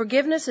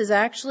 Forgiveness is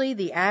actually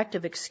the act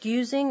of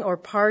excusing or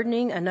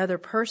pardoning another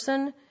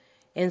person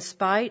in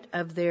spite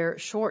of their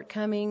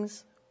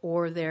shortcomings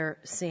or their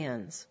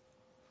sins.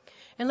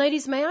 And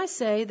ladies, may I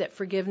say that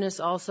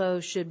forgiveness also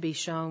should be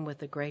shown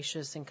with a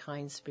gracious and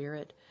kind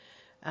spirit.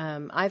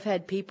 I've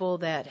had people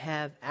that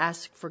have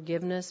asked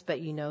forgiveness, but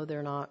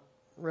they're not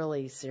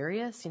really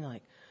serious.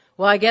 Like,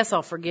 well, I guess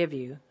I'll forgive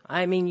you.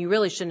 I mean, you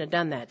really shouldn't have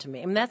done that to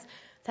me. I mean,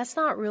 that's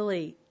not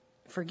really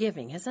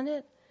forgiving, isn't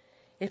it?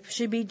 It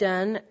should be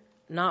done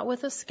not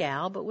with a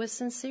scowl, but with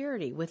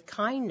sincerity, with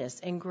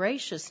kindness and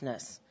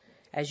graciousness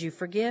as you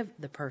forgive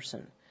the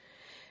person.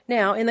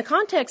 Now, in the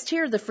context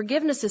here, the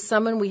forgiveness is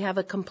someone we have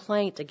a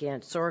complaint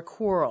against or a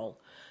quarrel.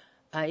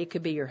 It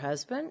could be your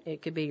husband,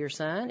 it could be your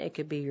son, it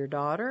could be your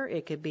daughter,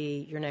 it could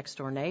be your next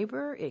door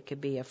neighbor, it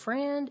could be a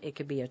friend, it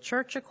could be a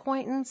church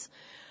acquaintance.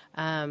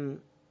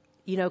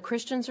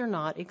 Christians are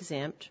not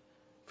exempt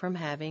from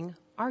having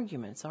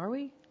arguments, are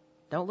we?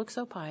 Don't look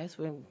so pious.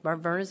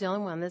 Verna's the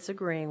only one that's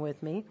agreeing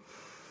with me.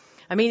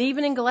 I mean,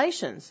 even in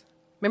Galatians,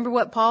 remember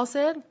what Paul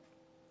said?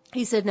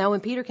 he said, now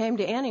when Peter came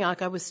to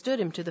Antioch, I withstood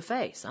him to the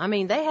face. I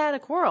mean, they had a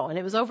quarrel, and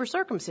it was over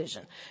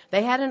circumcision.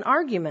 They had an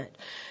argument.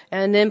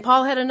 And then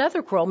Paul had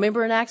another quarrel.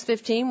 Remember in Acts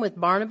 15 with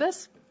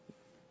Barnabas?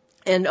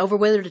 And over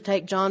whether to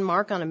take John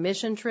Mark on a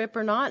mission trip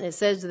or not. And it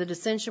says the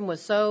dissension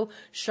was so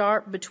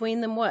sharp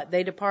between them, what?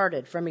 They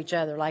departed from each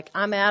other. Like,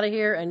 I'm out of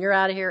here and you're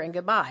out of here and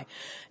goodbye.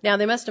 Now,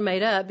 they must have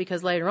made up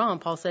because later on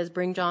Paul says,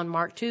 bring John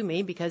Mark to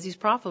me because he's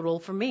profitable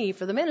for me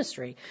for the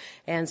ministry.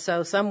 And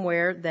so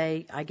somewhere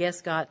they, I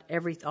guess, got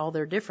all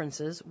their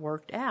differences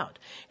worked out.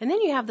 And then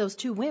you have those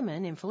two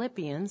women in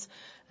Philippians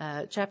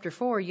chapter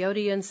 4,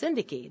 Euodia and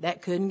Syntyche,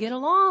 that couldn't get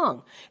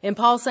along. And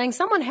Paul's saying,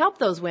 someone help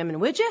those women,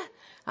 would you?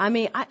 I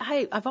mean,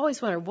 I've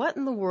always wondered what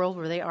in the world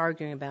were they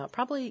arguing about?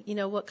 Probably,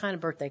 what kind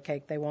of birthday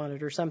cake they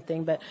wanted or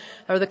something,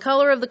 or the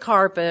color of the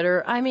carpet,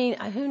 or, I mean,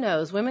 who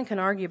knows? Women can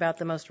argue about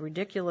the most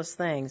ridiculous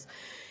things.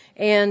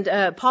 And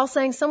Paul's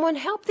saying, someone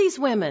help these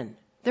women.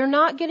 They're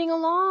not getting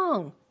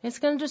along. It's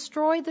going to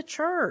destroy the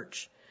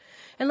church.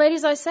 And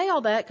ladies, I say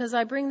all that because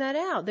I bring that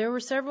out. There were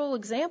several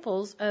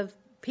examples of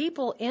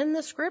people in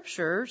the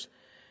scriptures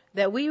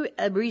that we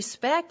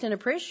respect and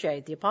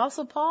appreciate. The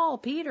Apostle Paul,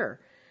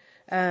 Peter,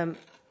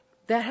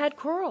 that had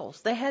quarrels.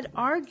 They had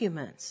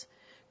arguments.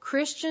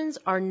 Christians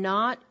are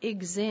not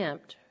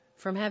exempt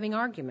from having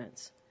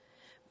arguments,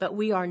 but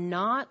we are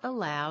not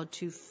allowed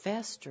to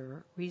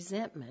fester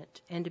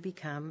resentment and to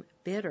become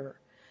bitter.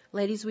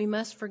 Ladies, we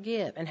must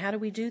forgive. And how do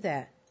we do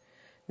that?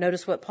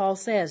 Notice what Paul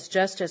says,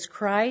 just as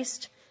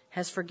Christ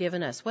has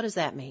forgiven us. What does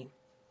that mean?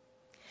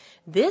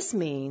 This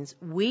means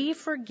we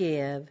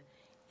forgive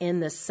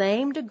in the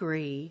same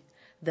degree,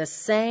 the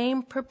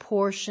same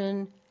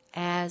proportion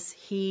as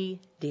he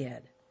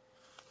did.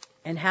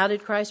 And how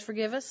did Christ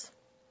forgive us?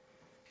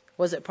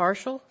 Was it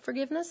partial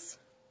forgiveness?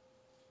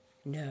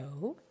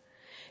 No.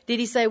 Did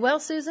he say, well,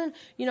 Susan,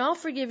 I'll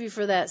forgive you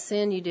for that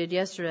sin you did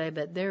yesterday,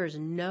 but there is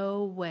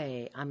no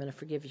way I'm going to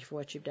forgive you for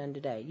what you've done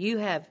today. You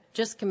have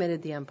just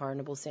committed the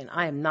unpardonable sin.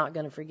 I am not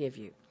going to forgive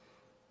you.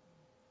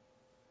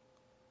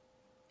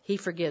 He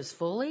forgives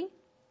fully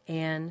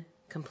and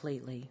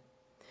completely.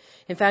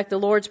 In fact, the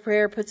Lord's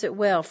Prayer puts it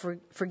well,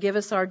 forgive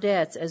us our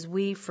debts as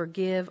we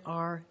forgive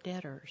our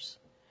debtors.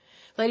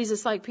 Ladies,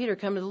 it's like Peter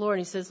come to the Lord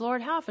and he says,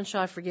 Lord, how often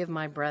shall I forgive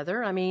my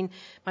brother? I mean,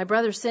 my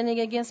brother's sinning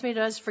against me.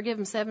 Do I just forgive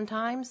him 7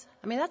 times?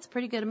 I mean, that's a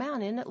pretty good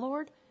amount, isn't it,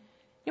 Lord?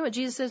 You know what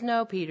Jesus says?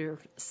 No, Peter,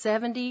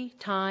 70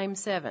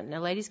 times 7. Now,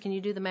 ladies, can you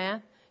do the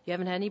math? You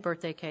haven't had any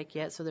birthday cake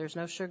yet, so there's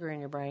no sugar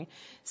in your brain.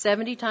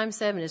 70 times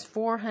 7 is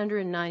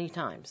 490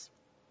 times.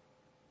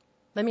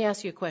 Let me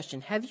ask you a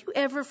question. Have you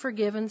ever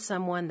forgiven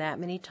someone that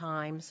many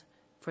times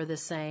for the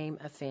same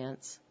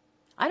offense?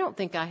 I don't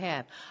think I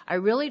have. I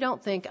really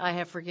don't think I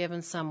have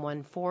forgiven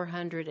someone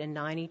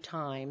 490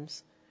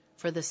 times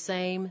for the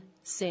same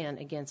sin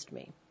against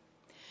me.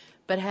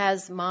 But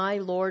has my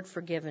Lord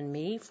forgiven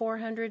me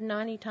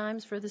 490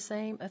 times for the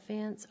same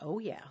offense? Oh,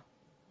 yeah.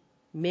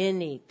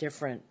 Many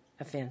different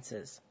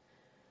offenses.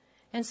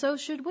 And so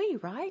should we,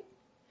 right?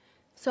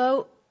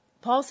 So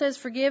Paul says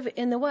forgive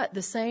in the what?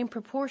 The same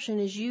proportion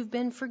as you've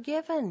been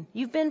forgiven.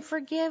 You've been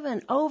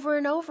forgiven over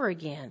and over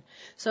again.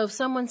 So if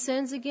someone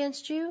sins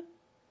against you,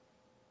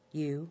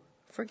 you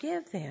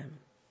forgive them.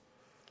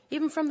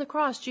 Even from the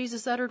cross,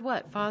 Jesus uttered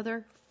what?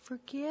 Father,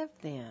 forgive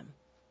them.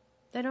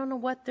 They don't know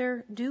what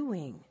they're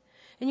doing.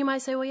 And you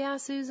might say, well, yeah,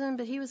 Susan,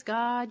 but he was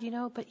God,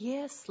 But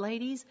yes,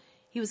 ladies,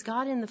 he was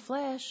God in the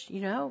flesh,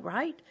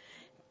 right?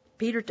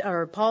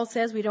 Paul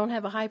says we don't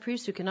have a high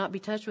priest who cannot be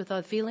touched with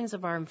the feelings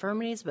of our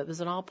infirmities, but was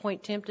in all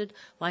point tempted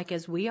like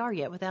as we are,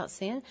 yet without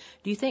sin.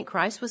 Do you think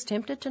Christ was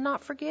tempted to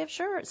not forgive?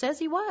 Sure, it says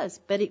he was.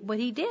 But what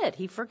he did,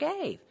 he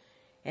forgave.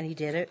 And he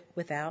did it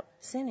without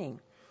sinning.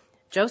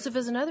 Joseph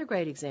is another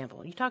great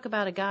example. You talk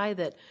about a guy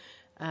that,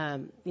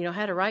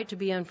 had a right to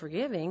be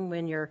unforgiving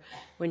when your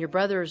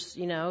brothers,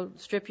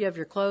 strip you of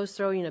your clothes,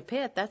 throw you in a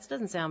pit. That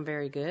doesn't sound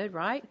very good,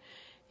 right?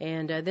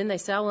 And then they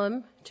sell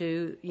him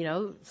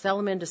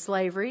into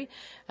slavery.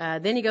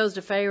 Then he goes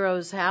to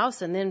Pharaoh's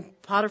house, and then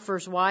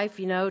Potiphar's wife,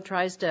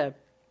 tries to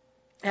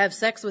have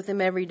sex with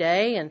him every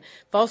day and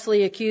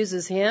falsely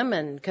accuses him,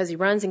 and because he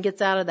runs and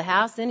gets out of the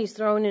house, then he's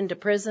thrown into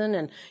prison.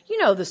 And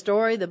the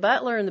story, the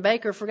butler and the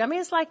baker forgot. I mean,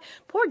 it's like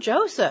poor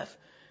Joseph.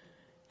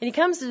 And he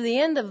comes to the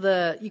end of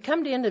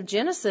end of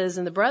Genesis,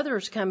 and the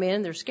brothers come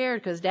in. They're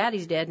scared because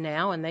daddy's dead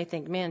now, and they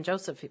think, man,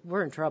 Joseph,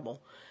 we're in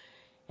trouble.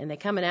 And they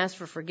come and ask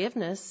for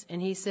forgiveness,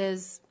 and he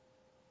says,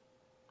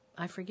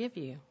 I forgive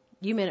you.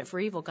 You meant it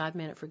for evil, God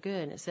meant it for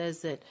good. And it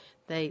says that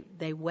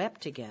they wept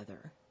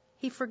together.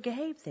 He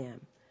forgave them.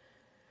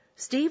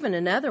 Stephen,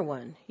 another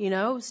one.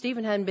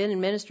 Stephen hadn't been in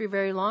ministry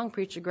very long,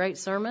 preached a great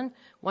sermon,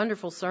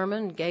 wonderful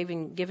sermon,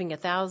 giving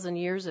 1,000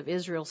 years of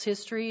Israel's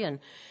history. And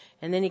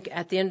then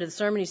at the end of the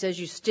sermon, he says,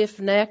 you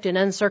stiff-necked and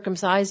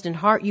uncircumcised in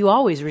heart, you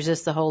always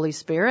resist the Holy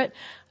Spirit.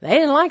 They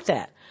didn't like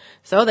that.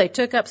 So they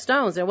took up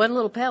stones. There wasn't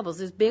little pebbles,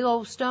 these big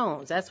old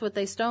stones. That's what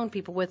they stoned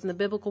people with in the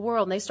biblical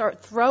world. And they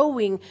start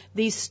throwing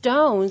these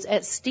stones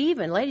at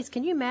Stephen. Ladies,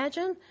 can you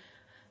imagine?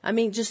 I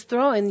mean, just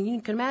throwing,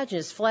 you can imagine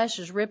his flesh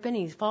is ripping,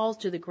 he falls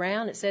to the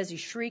ground. It says he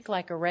shrieked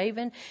like a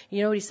raven.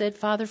 You know what he said?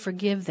 Father,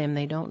 forgive them.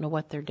 They don't know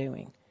what they're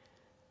doing.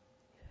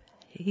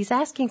 He's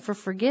asking for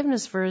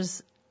forgiveness for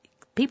his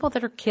people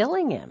that are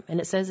killing him. And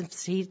it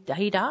says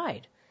he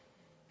died.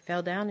 He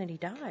fell down and he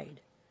died.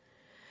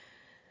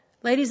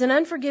 Ladies, an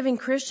unforgiving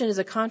Christian is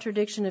a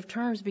contradiction of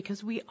terms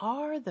because we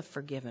are the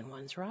forgiven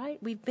ones, right?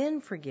 We've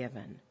been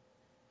forgiven.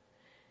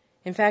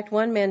 In fact,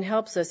 one man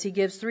helps us. He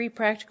gives 3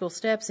 practical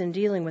steps in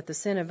dealing with the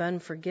sin of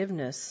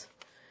unforgiveness.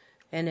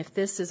 And if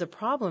this is a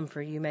problem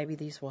for you, maybe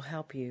these will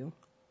help you.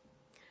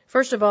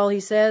 First of all, he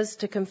says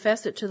to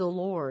confess it to the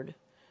Lord.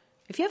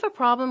 If you have a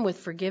problem with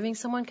forgiving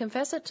someone,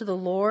 confess it to the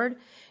Lord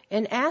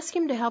and ask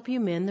him to help you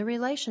mend the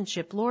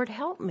relationship. Lord,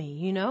 help me.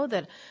 You know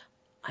that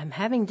I'm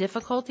having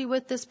difficulty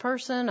with this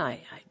person. I'm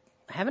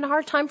having a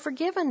hard time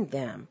forgiving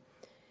them.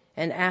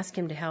 And ask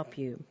him to help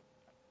you.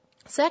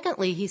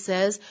 Secondly, he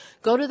says,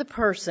 go to the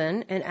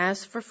person and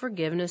ask for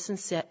forgiveness and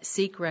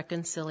seek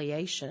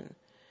reconciliation.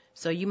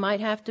 So you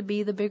might have to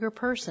be the bigger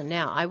person.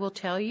 Now, I will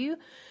tell you,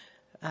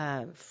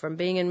 from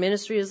being in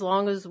ministry as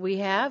long as we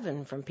have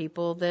and from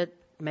people that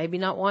maybe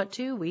not want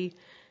to,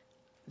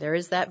 there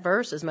is that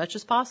verse, as much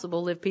as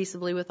possible, live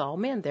peaceably with all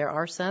men. There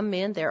are some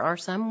men, there are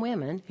some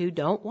women who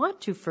don't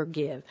want to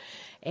forgive.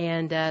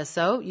 And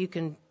so you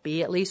can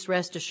be at least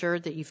rest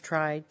assured that you've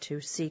tried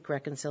to seek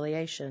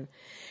reconciliation.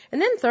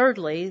 And then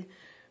thirdly,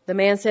 the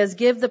man says,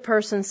 give the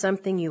person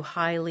something you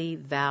highly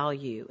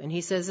value. And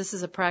he says this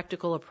is a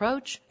practical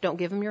approach. Don't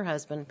give him your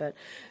husband, but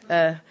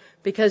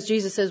because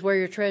Jesus says, where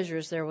your treasure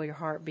is, there will your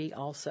heart be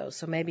also.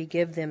 So maybe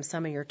give them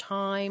some of your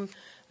time,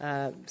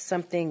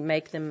 something,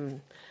 make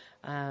them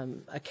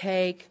a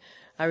cake.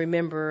 I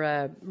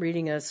remember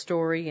reading a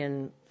story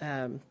in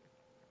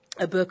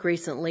a book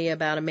recently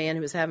about a man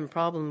who was having a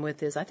problem with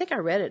his, I think I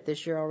read it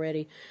this year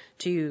already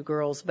to you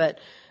girls, but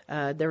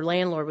their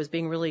landlord was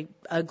being really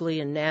ugly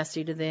and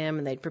nasty to them,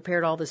 and they'd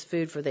prepared all this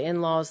food for the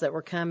in-laws that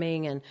were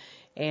coming,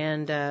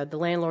 and the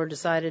landlord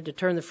decided to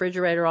turn the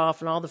refrigerator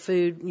off and all the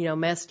food,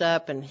 messed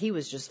up, and he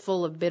was just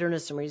full of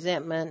bitterness and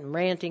resentment and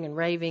ranting and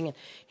raving, and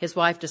his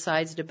wife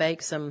decides to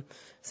bake some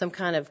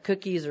kind of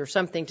cookies or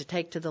something to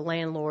take to the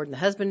landlord, and the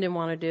husband didn't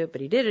want to do it, but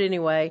he did it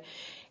anyway.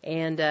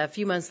 And a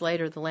few months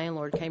later, the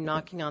landlord came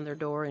knocking on their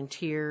door in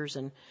tears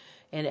and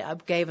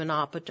it gave an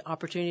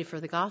opportunity for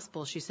the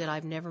gospel. She said,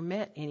 I've never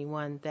met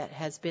anyone that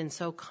has been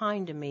so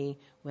kind to me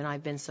when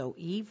I've been so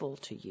evil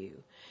to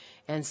you.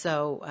 And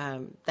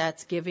so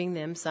that's giving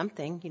them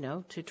something,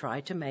 to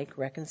try to make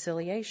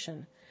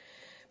reconciliation.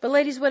 But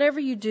ladies, whatever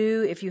you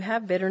do, if you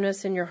have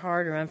bitterness in your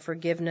heart or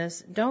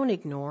unforgiveness, don't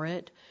ignore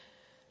it.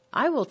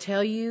 I will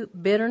tell you,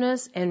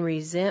 bitterness and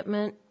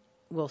resentment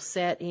will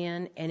set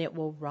in and it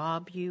will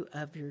rob you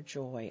of your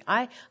joy.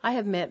 I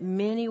have met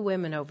many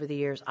women over the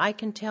years. I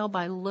can tell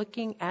by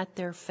looking at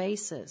their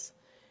faces.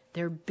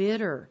 They're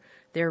bitter.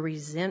 They're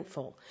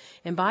resentful.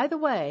 And by the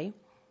way,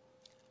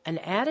 an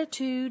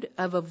attitude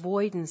of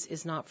avoidance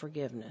is not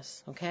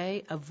forgiveness,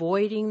 okay?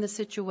 Avoiding the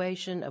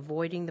situation,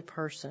 avoiding the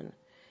person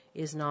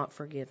is not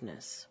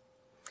forgiveness.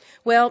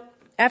 Well,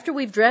 after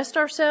we've dressed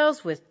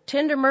ourselves with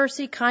tender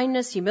mercy,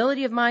 kindness,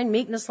 humility of mind,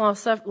 meekness,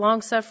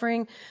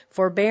 long-suffering,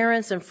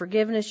 forbearance, and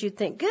forgiveness, you'd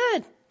think,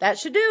 good, that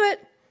should do it.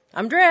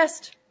 I'm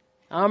dressed.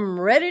 I'm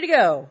ready to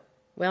go.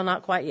 Well,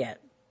 not quite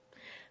yet.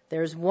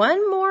 There's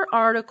one more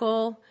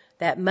article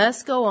that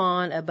must go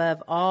on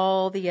above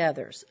all the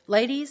others.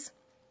 Ladies,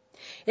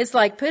 it's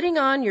like putting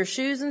on your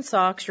shoes and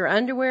socks, your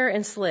underwear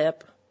and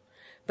slip,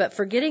 but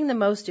forgetting the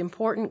most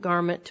important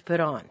garment to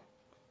put on.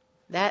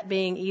 That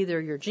being either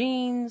your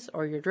jeans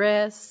or your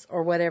dress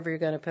or whatever you're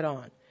going to put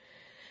on.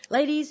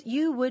 Ladies,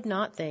 you would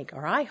not think,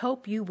 or I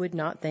hope you would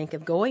not think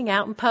of going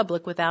out in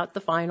public without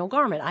the final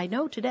garment. I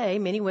know today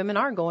many women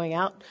are going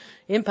out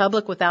in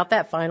public without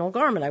that final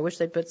garment. I wish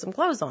they'd put some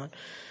clothes on.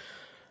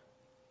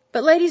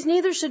 But ladies,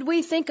 neither should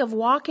we think of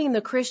walking the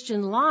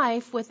Christian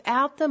life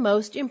without the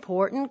most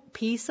important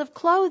piece of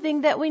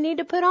clothing that we need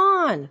to put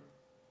on.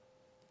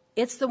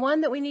 It's the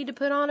one that we need to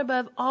put on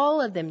above all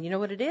of them. You know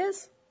what it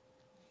is?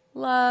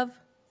 Love.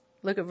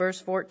 Look at verse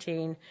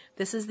 14.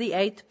 This is the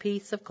 8th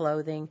piece of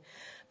clothing.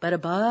 But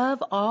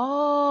above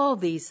all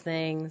these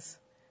things,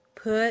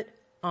 put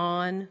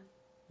on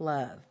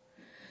love.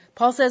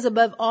 Paul says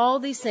above all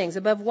these things.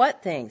 Above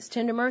what things?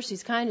 Tender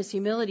mercies, kindness,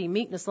 humility,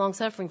 meekness,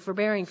 long-suffering,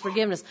 forbearing,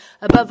 forgiveness.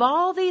 Above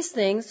all these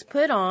things,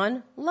 put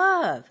on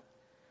love.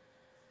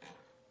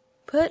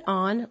 Put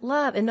on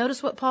love. And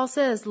notice what Paul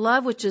says.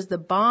 Love, which is the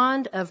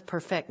bond of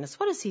perfectness.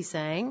 What is he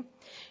saying?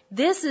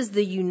 This is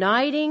the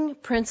uniting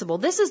principle.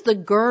 This is the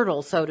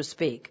girdle, so to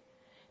speak,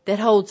 that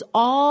holds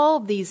all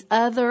these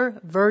other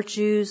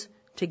virtues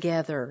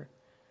together.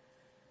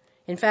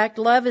 In fact,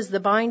 love is the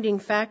binding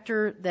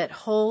factor that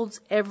holds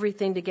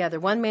everything together.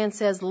 One man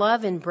says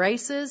love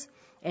embraces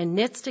and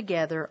knits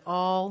together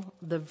all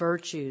the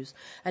virtues.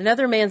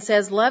 Another man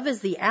says love is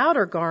the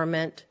outer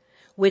garment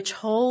which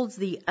holds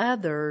the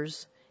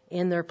others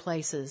in their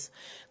places.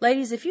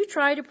 Ladies, if you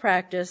try to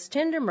practice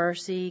tender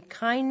mercy,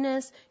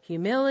 kindness,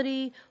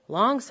 humility,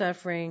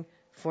 long-suffering,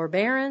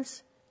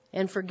 forbearance,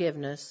 and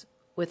forgiveness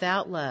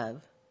without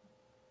love,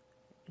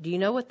 do you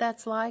know what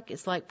that's like?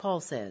 It's like Paul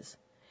says.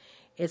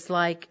 It's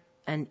like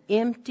an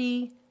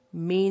empty,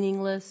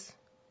 meaningless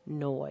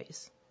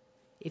noise.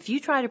 If you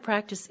try to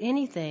practice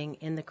anything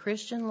in the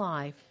Christian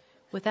life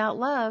without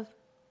love,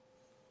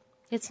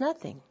 it's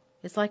nothing.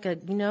 It's like a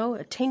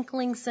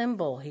tinkling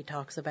cymbal he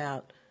talks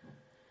about.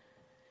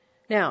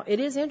 Now, it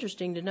is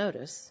interesting to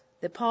notice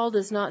that Paul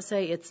does not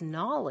say it's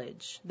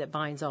knowledge that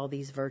binds all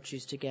these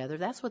virtues together.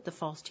 That's what the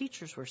false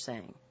teachers were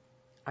saying.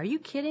 Are you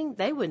kidding?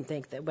 They wouldn't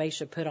think that we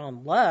should put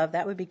on love.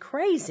 That would be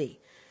crazy.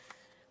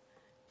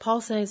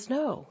 Paul says,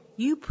 no,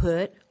 you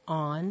put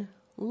on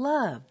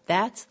love.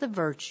 That's the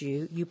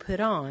virtue you put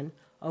on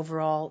over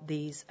all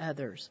these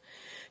others.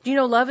 Do you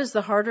know love is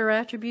the harder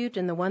attribute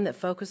and the one that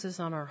focuses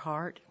on our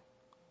heart,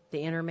 the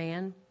inner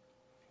man?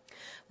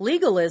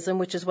 Legalism,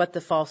 which is what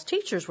the false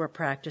teachers were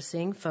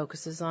practicing,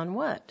 focuses on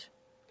what?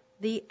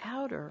 The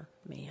outer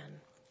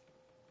man.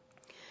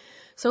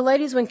 So,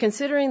 ladies, when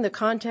considering the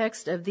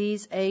context of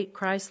these 8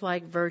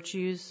 Christ-like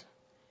virtues,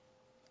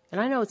 and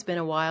I know it's been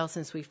a while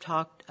since we've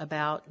talked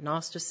about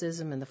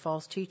Gnosticism and the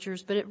false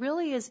teachers, but it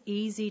really is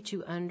easy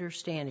to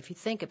understand if you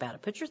think about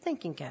it. Put your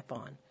thinking cap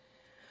on.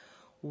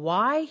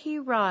 Why he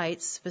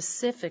writes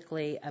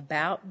specifically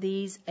about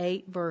these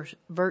 8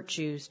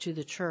 virtues to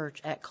the church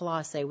at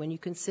Colossae when you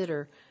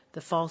consider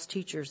the false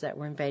teachers that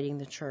were invading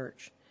the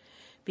church.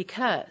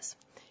 Because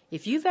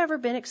if you've ever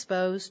been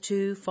exposed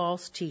to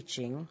false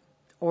teaching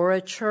or a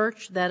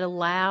church that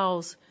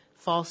allows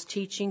false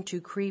teaching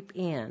to creep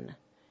in,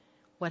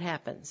 what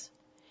happens?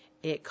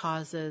 It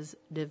causes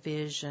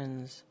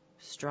divisions,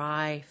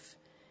 strife,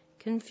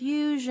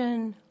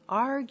 confusion,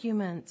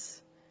 arguments.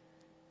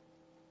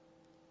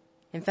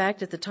 In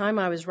fact, at the time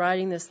I was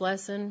writing this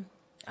lesson,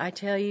 I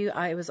tell you,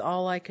 it was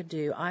all I could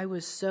do. I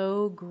was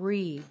so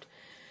grieved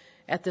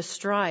at the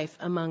strife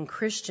among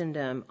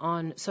Christendom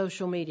on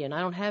social media. And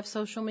I don't have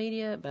social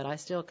media, but I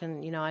still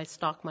can, I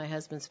stalk my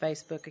husband's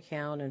Facebook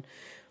account and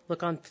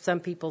look on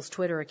some people's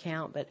Twitter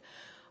account. But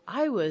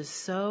I was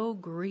so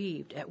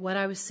grieved at what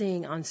I was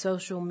seeing on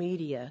social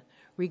media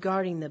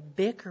regarding the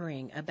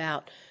bickering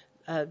about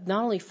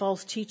not only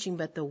false teaching,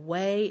 but the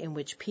way in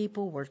which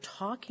people were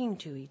talking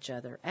to each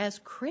other as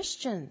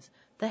Christians,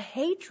 the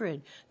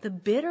hatred, the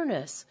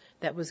bitterness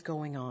that was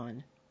going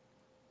on.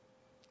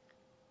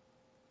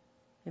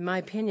 In my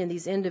opinion,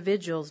 these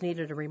individuals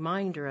needed a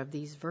reminder of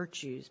these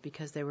virtues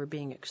because they were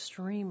being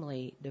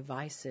extremely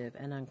divisive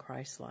and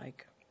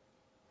unchristlike.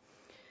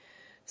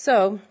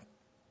 So,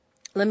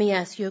 let me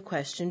ask you a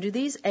question. Do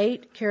these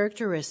 8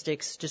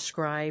 characteristics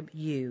describe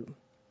you?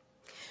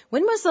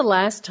 When was the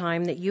last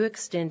time that you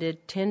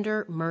extended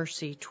tender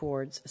mercy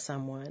towards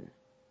someone?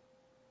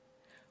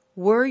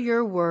 Were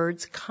your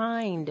words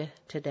kind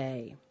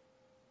today?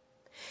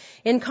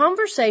 In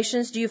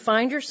conversations, do you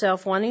find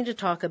yourself wanting to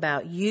talk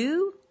about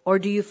you, or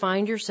do you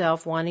find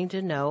yourself wanting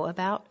to know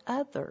about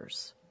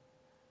others?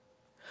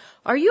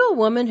 Are you a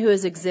woman who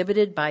is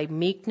exhibited by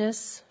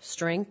meekness,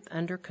 strength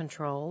under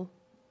control?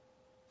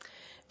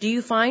 Do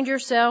you find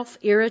yourself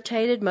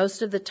irritated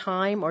most of the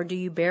time, or do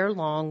you bear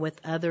long with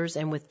others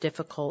and with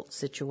difficult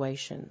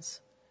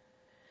situations?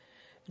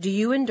 Do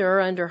you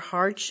endure under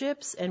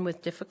hardships and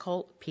with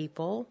difficult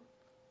people?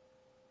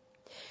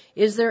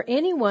 Is there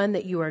anyone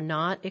that you are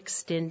not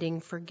extending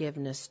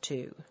forgiveness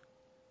to?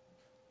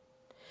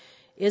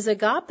 Is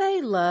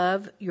agape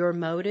love your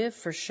motive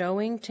for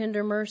showing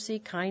tender mercy,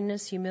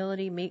 kindness,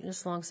 humility,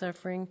 meekness,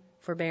 long-suffering,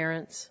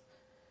 forbearance,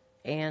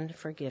 and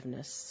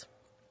forgiveness?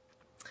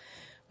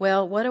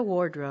 Well, what a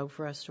wardrobe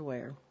for us to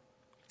wear.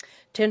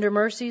 Tender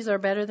mercies are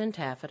better than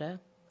taffeta.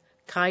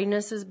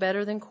 Kindness is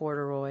better than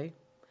corduroy.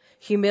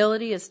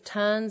 Humility is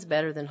tons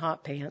better than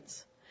hot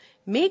pants.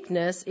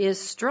 Meekness is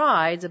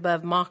strides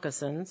above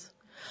moccasins.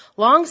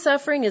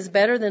 Long-suffering is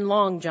better than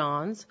long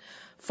johns.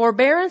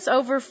 Forbearance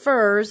over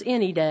furs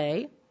any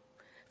day.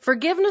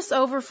 Forgiveness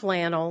over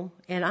flannel.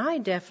 And I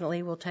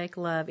definitely will take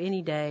love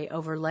any day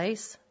over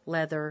lace,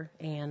 leather,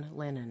 and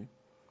linen.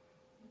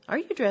 Are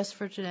you dressed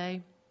for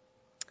today?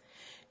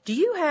 Do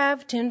you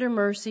have tender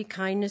mercy,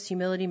 kindness,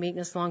 humility,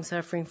 meekness,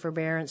 long-suffering,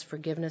 forbearance,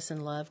 forgiveness,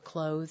 and love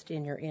clothed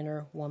in your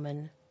inner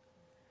woman?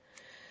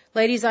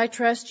 Ladies, I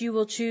trust you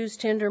will choose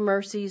tender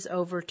mercies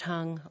over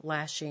tongue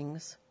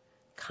lashings,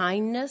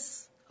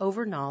 kindness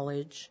over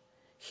knowledge,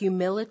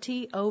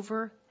 humility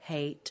over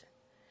hate,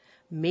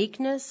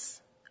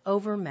 meekness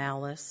over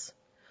malice,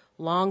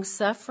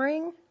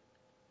 long-suffering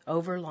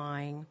over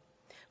lying,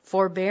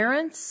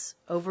 forbearance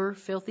over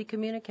filthy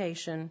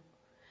communication,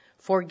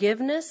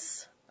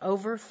 forgiveness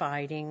over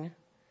fighting,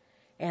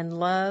 and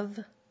love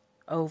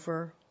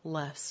over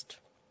lust.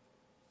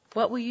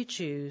 What will you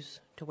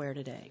choose to wear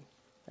today?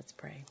 Let's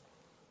pray.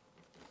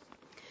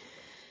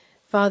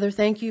 Father,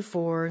 thank you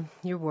for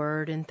your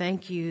word, and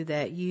thank you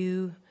that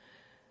you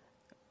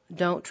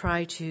don't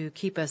try to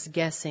keep us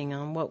guessing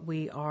on what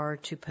we are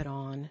to put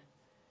on.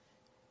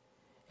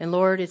 And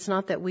Lord, it's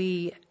not that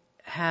we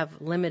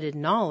have limited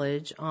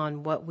knowledge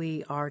on what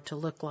we are to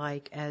look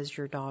like as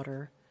your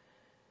daughter.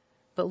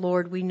 But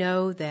Lord, we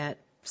know that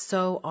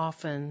so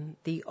often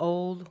the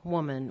old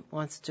woman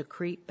wants to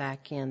creep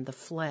back in, the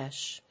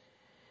flesh.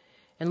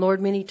 And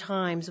Lord, many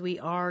times we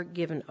are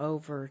given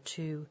over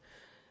to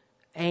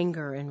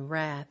anger and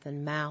wrath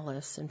and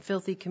malice and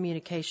filthy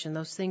communication,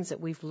 those things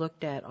that we've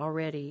looked at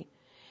already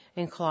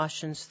in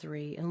Colossians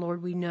 3. And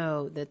Lord, we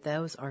know that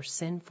those are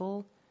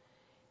sinful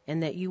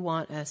and that you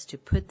want us to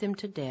put them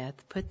to death,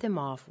 put them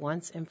off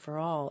once and for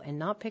all, and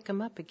not pick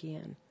them up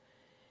again.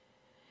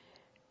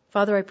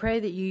 Father, I pray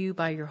that you,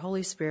 by your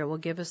Holy Spirit, will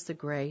give us the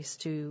grace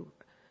to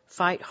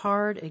fight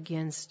hard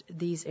against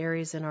these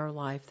areas in our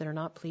life that are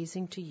not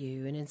pleasing to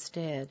you, and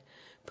instead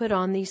put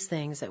on these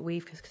things that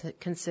we've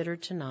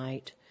considered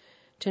tonight: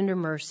 tender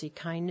mercy,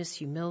 kindness,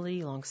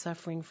 humility,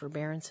 long-suffering,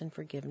 forbearance, and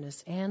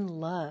forgiveness, and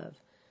love.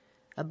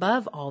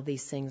 Above all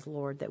these things,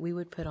 Lord, that we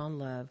would put on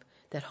love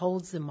that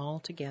holds them all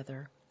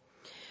together.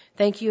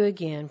 Thank you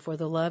again for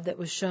the love that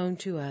was shown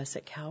to us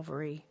at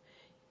Calvary,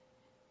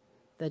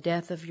 the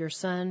death of your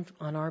Son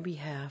on our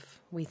behalf.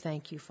 We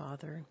thank you,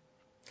 Father.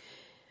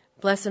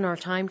 Bless in our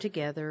time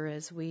together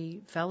as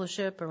we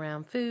fellowship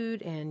around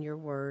food and your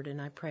word,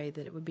 and I pray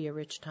that it would be a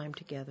rich time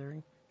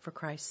together for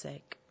Christ's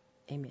sake.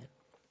 Amen.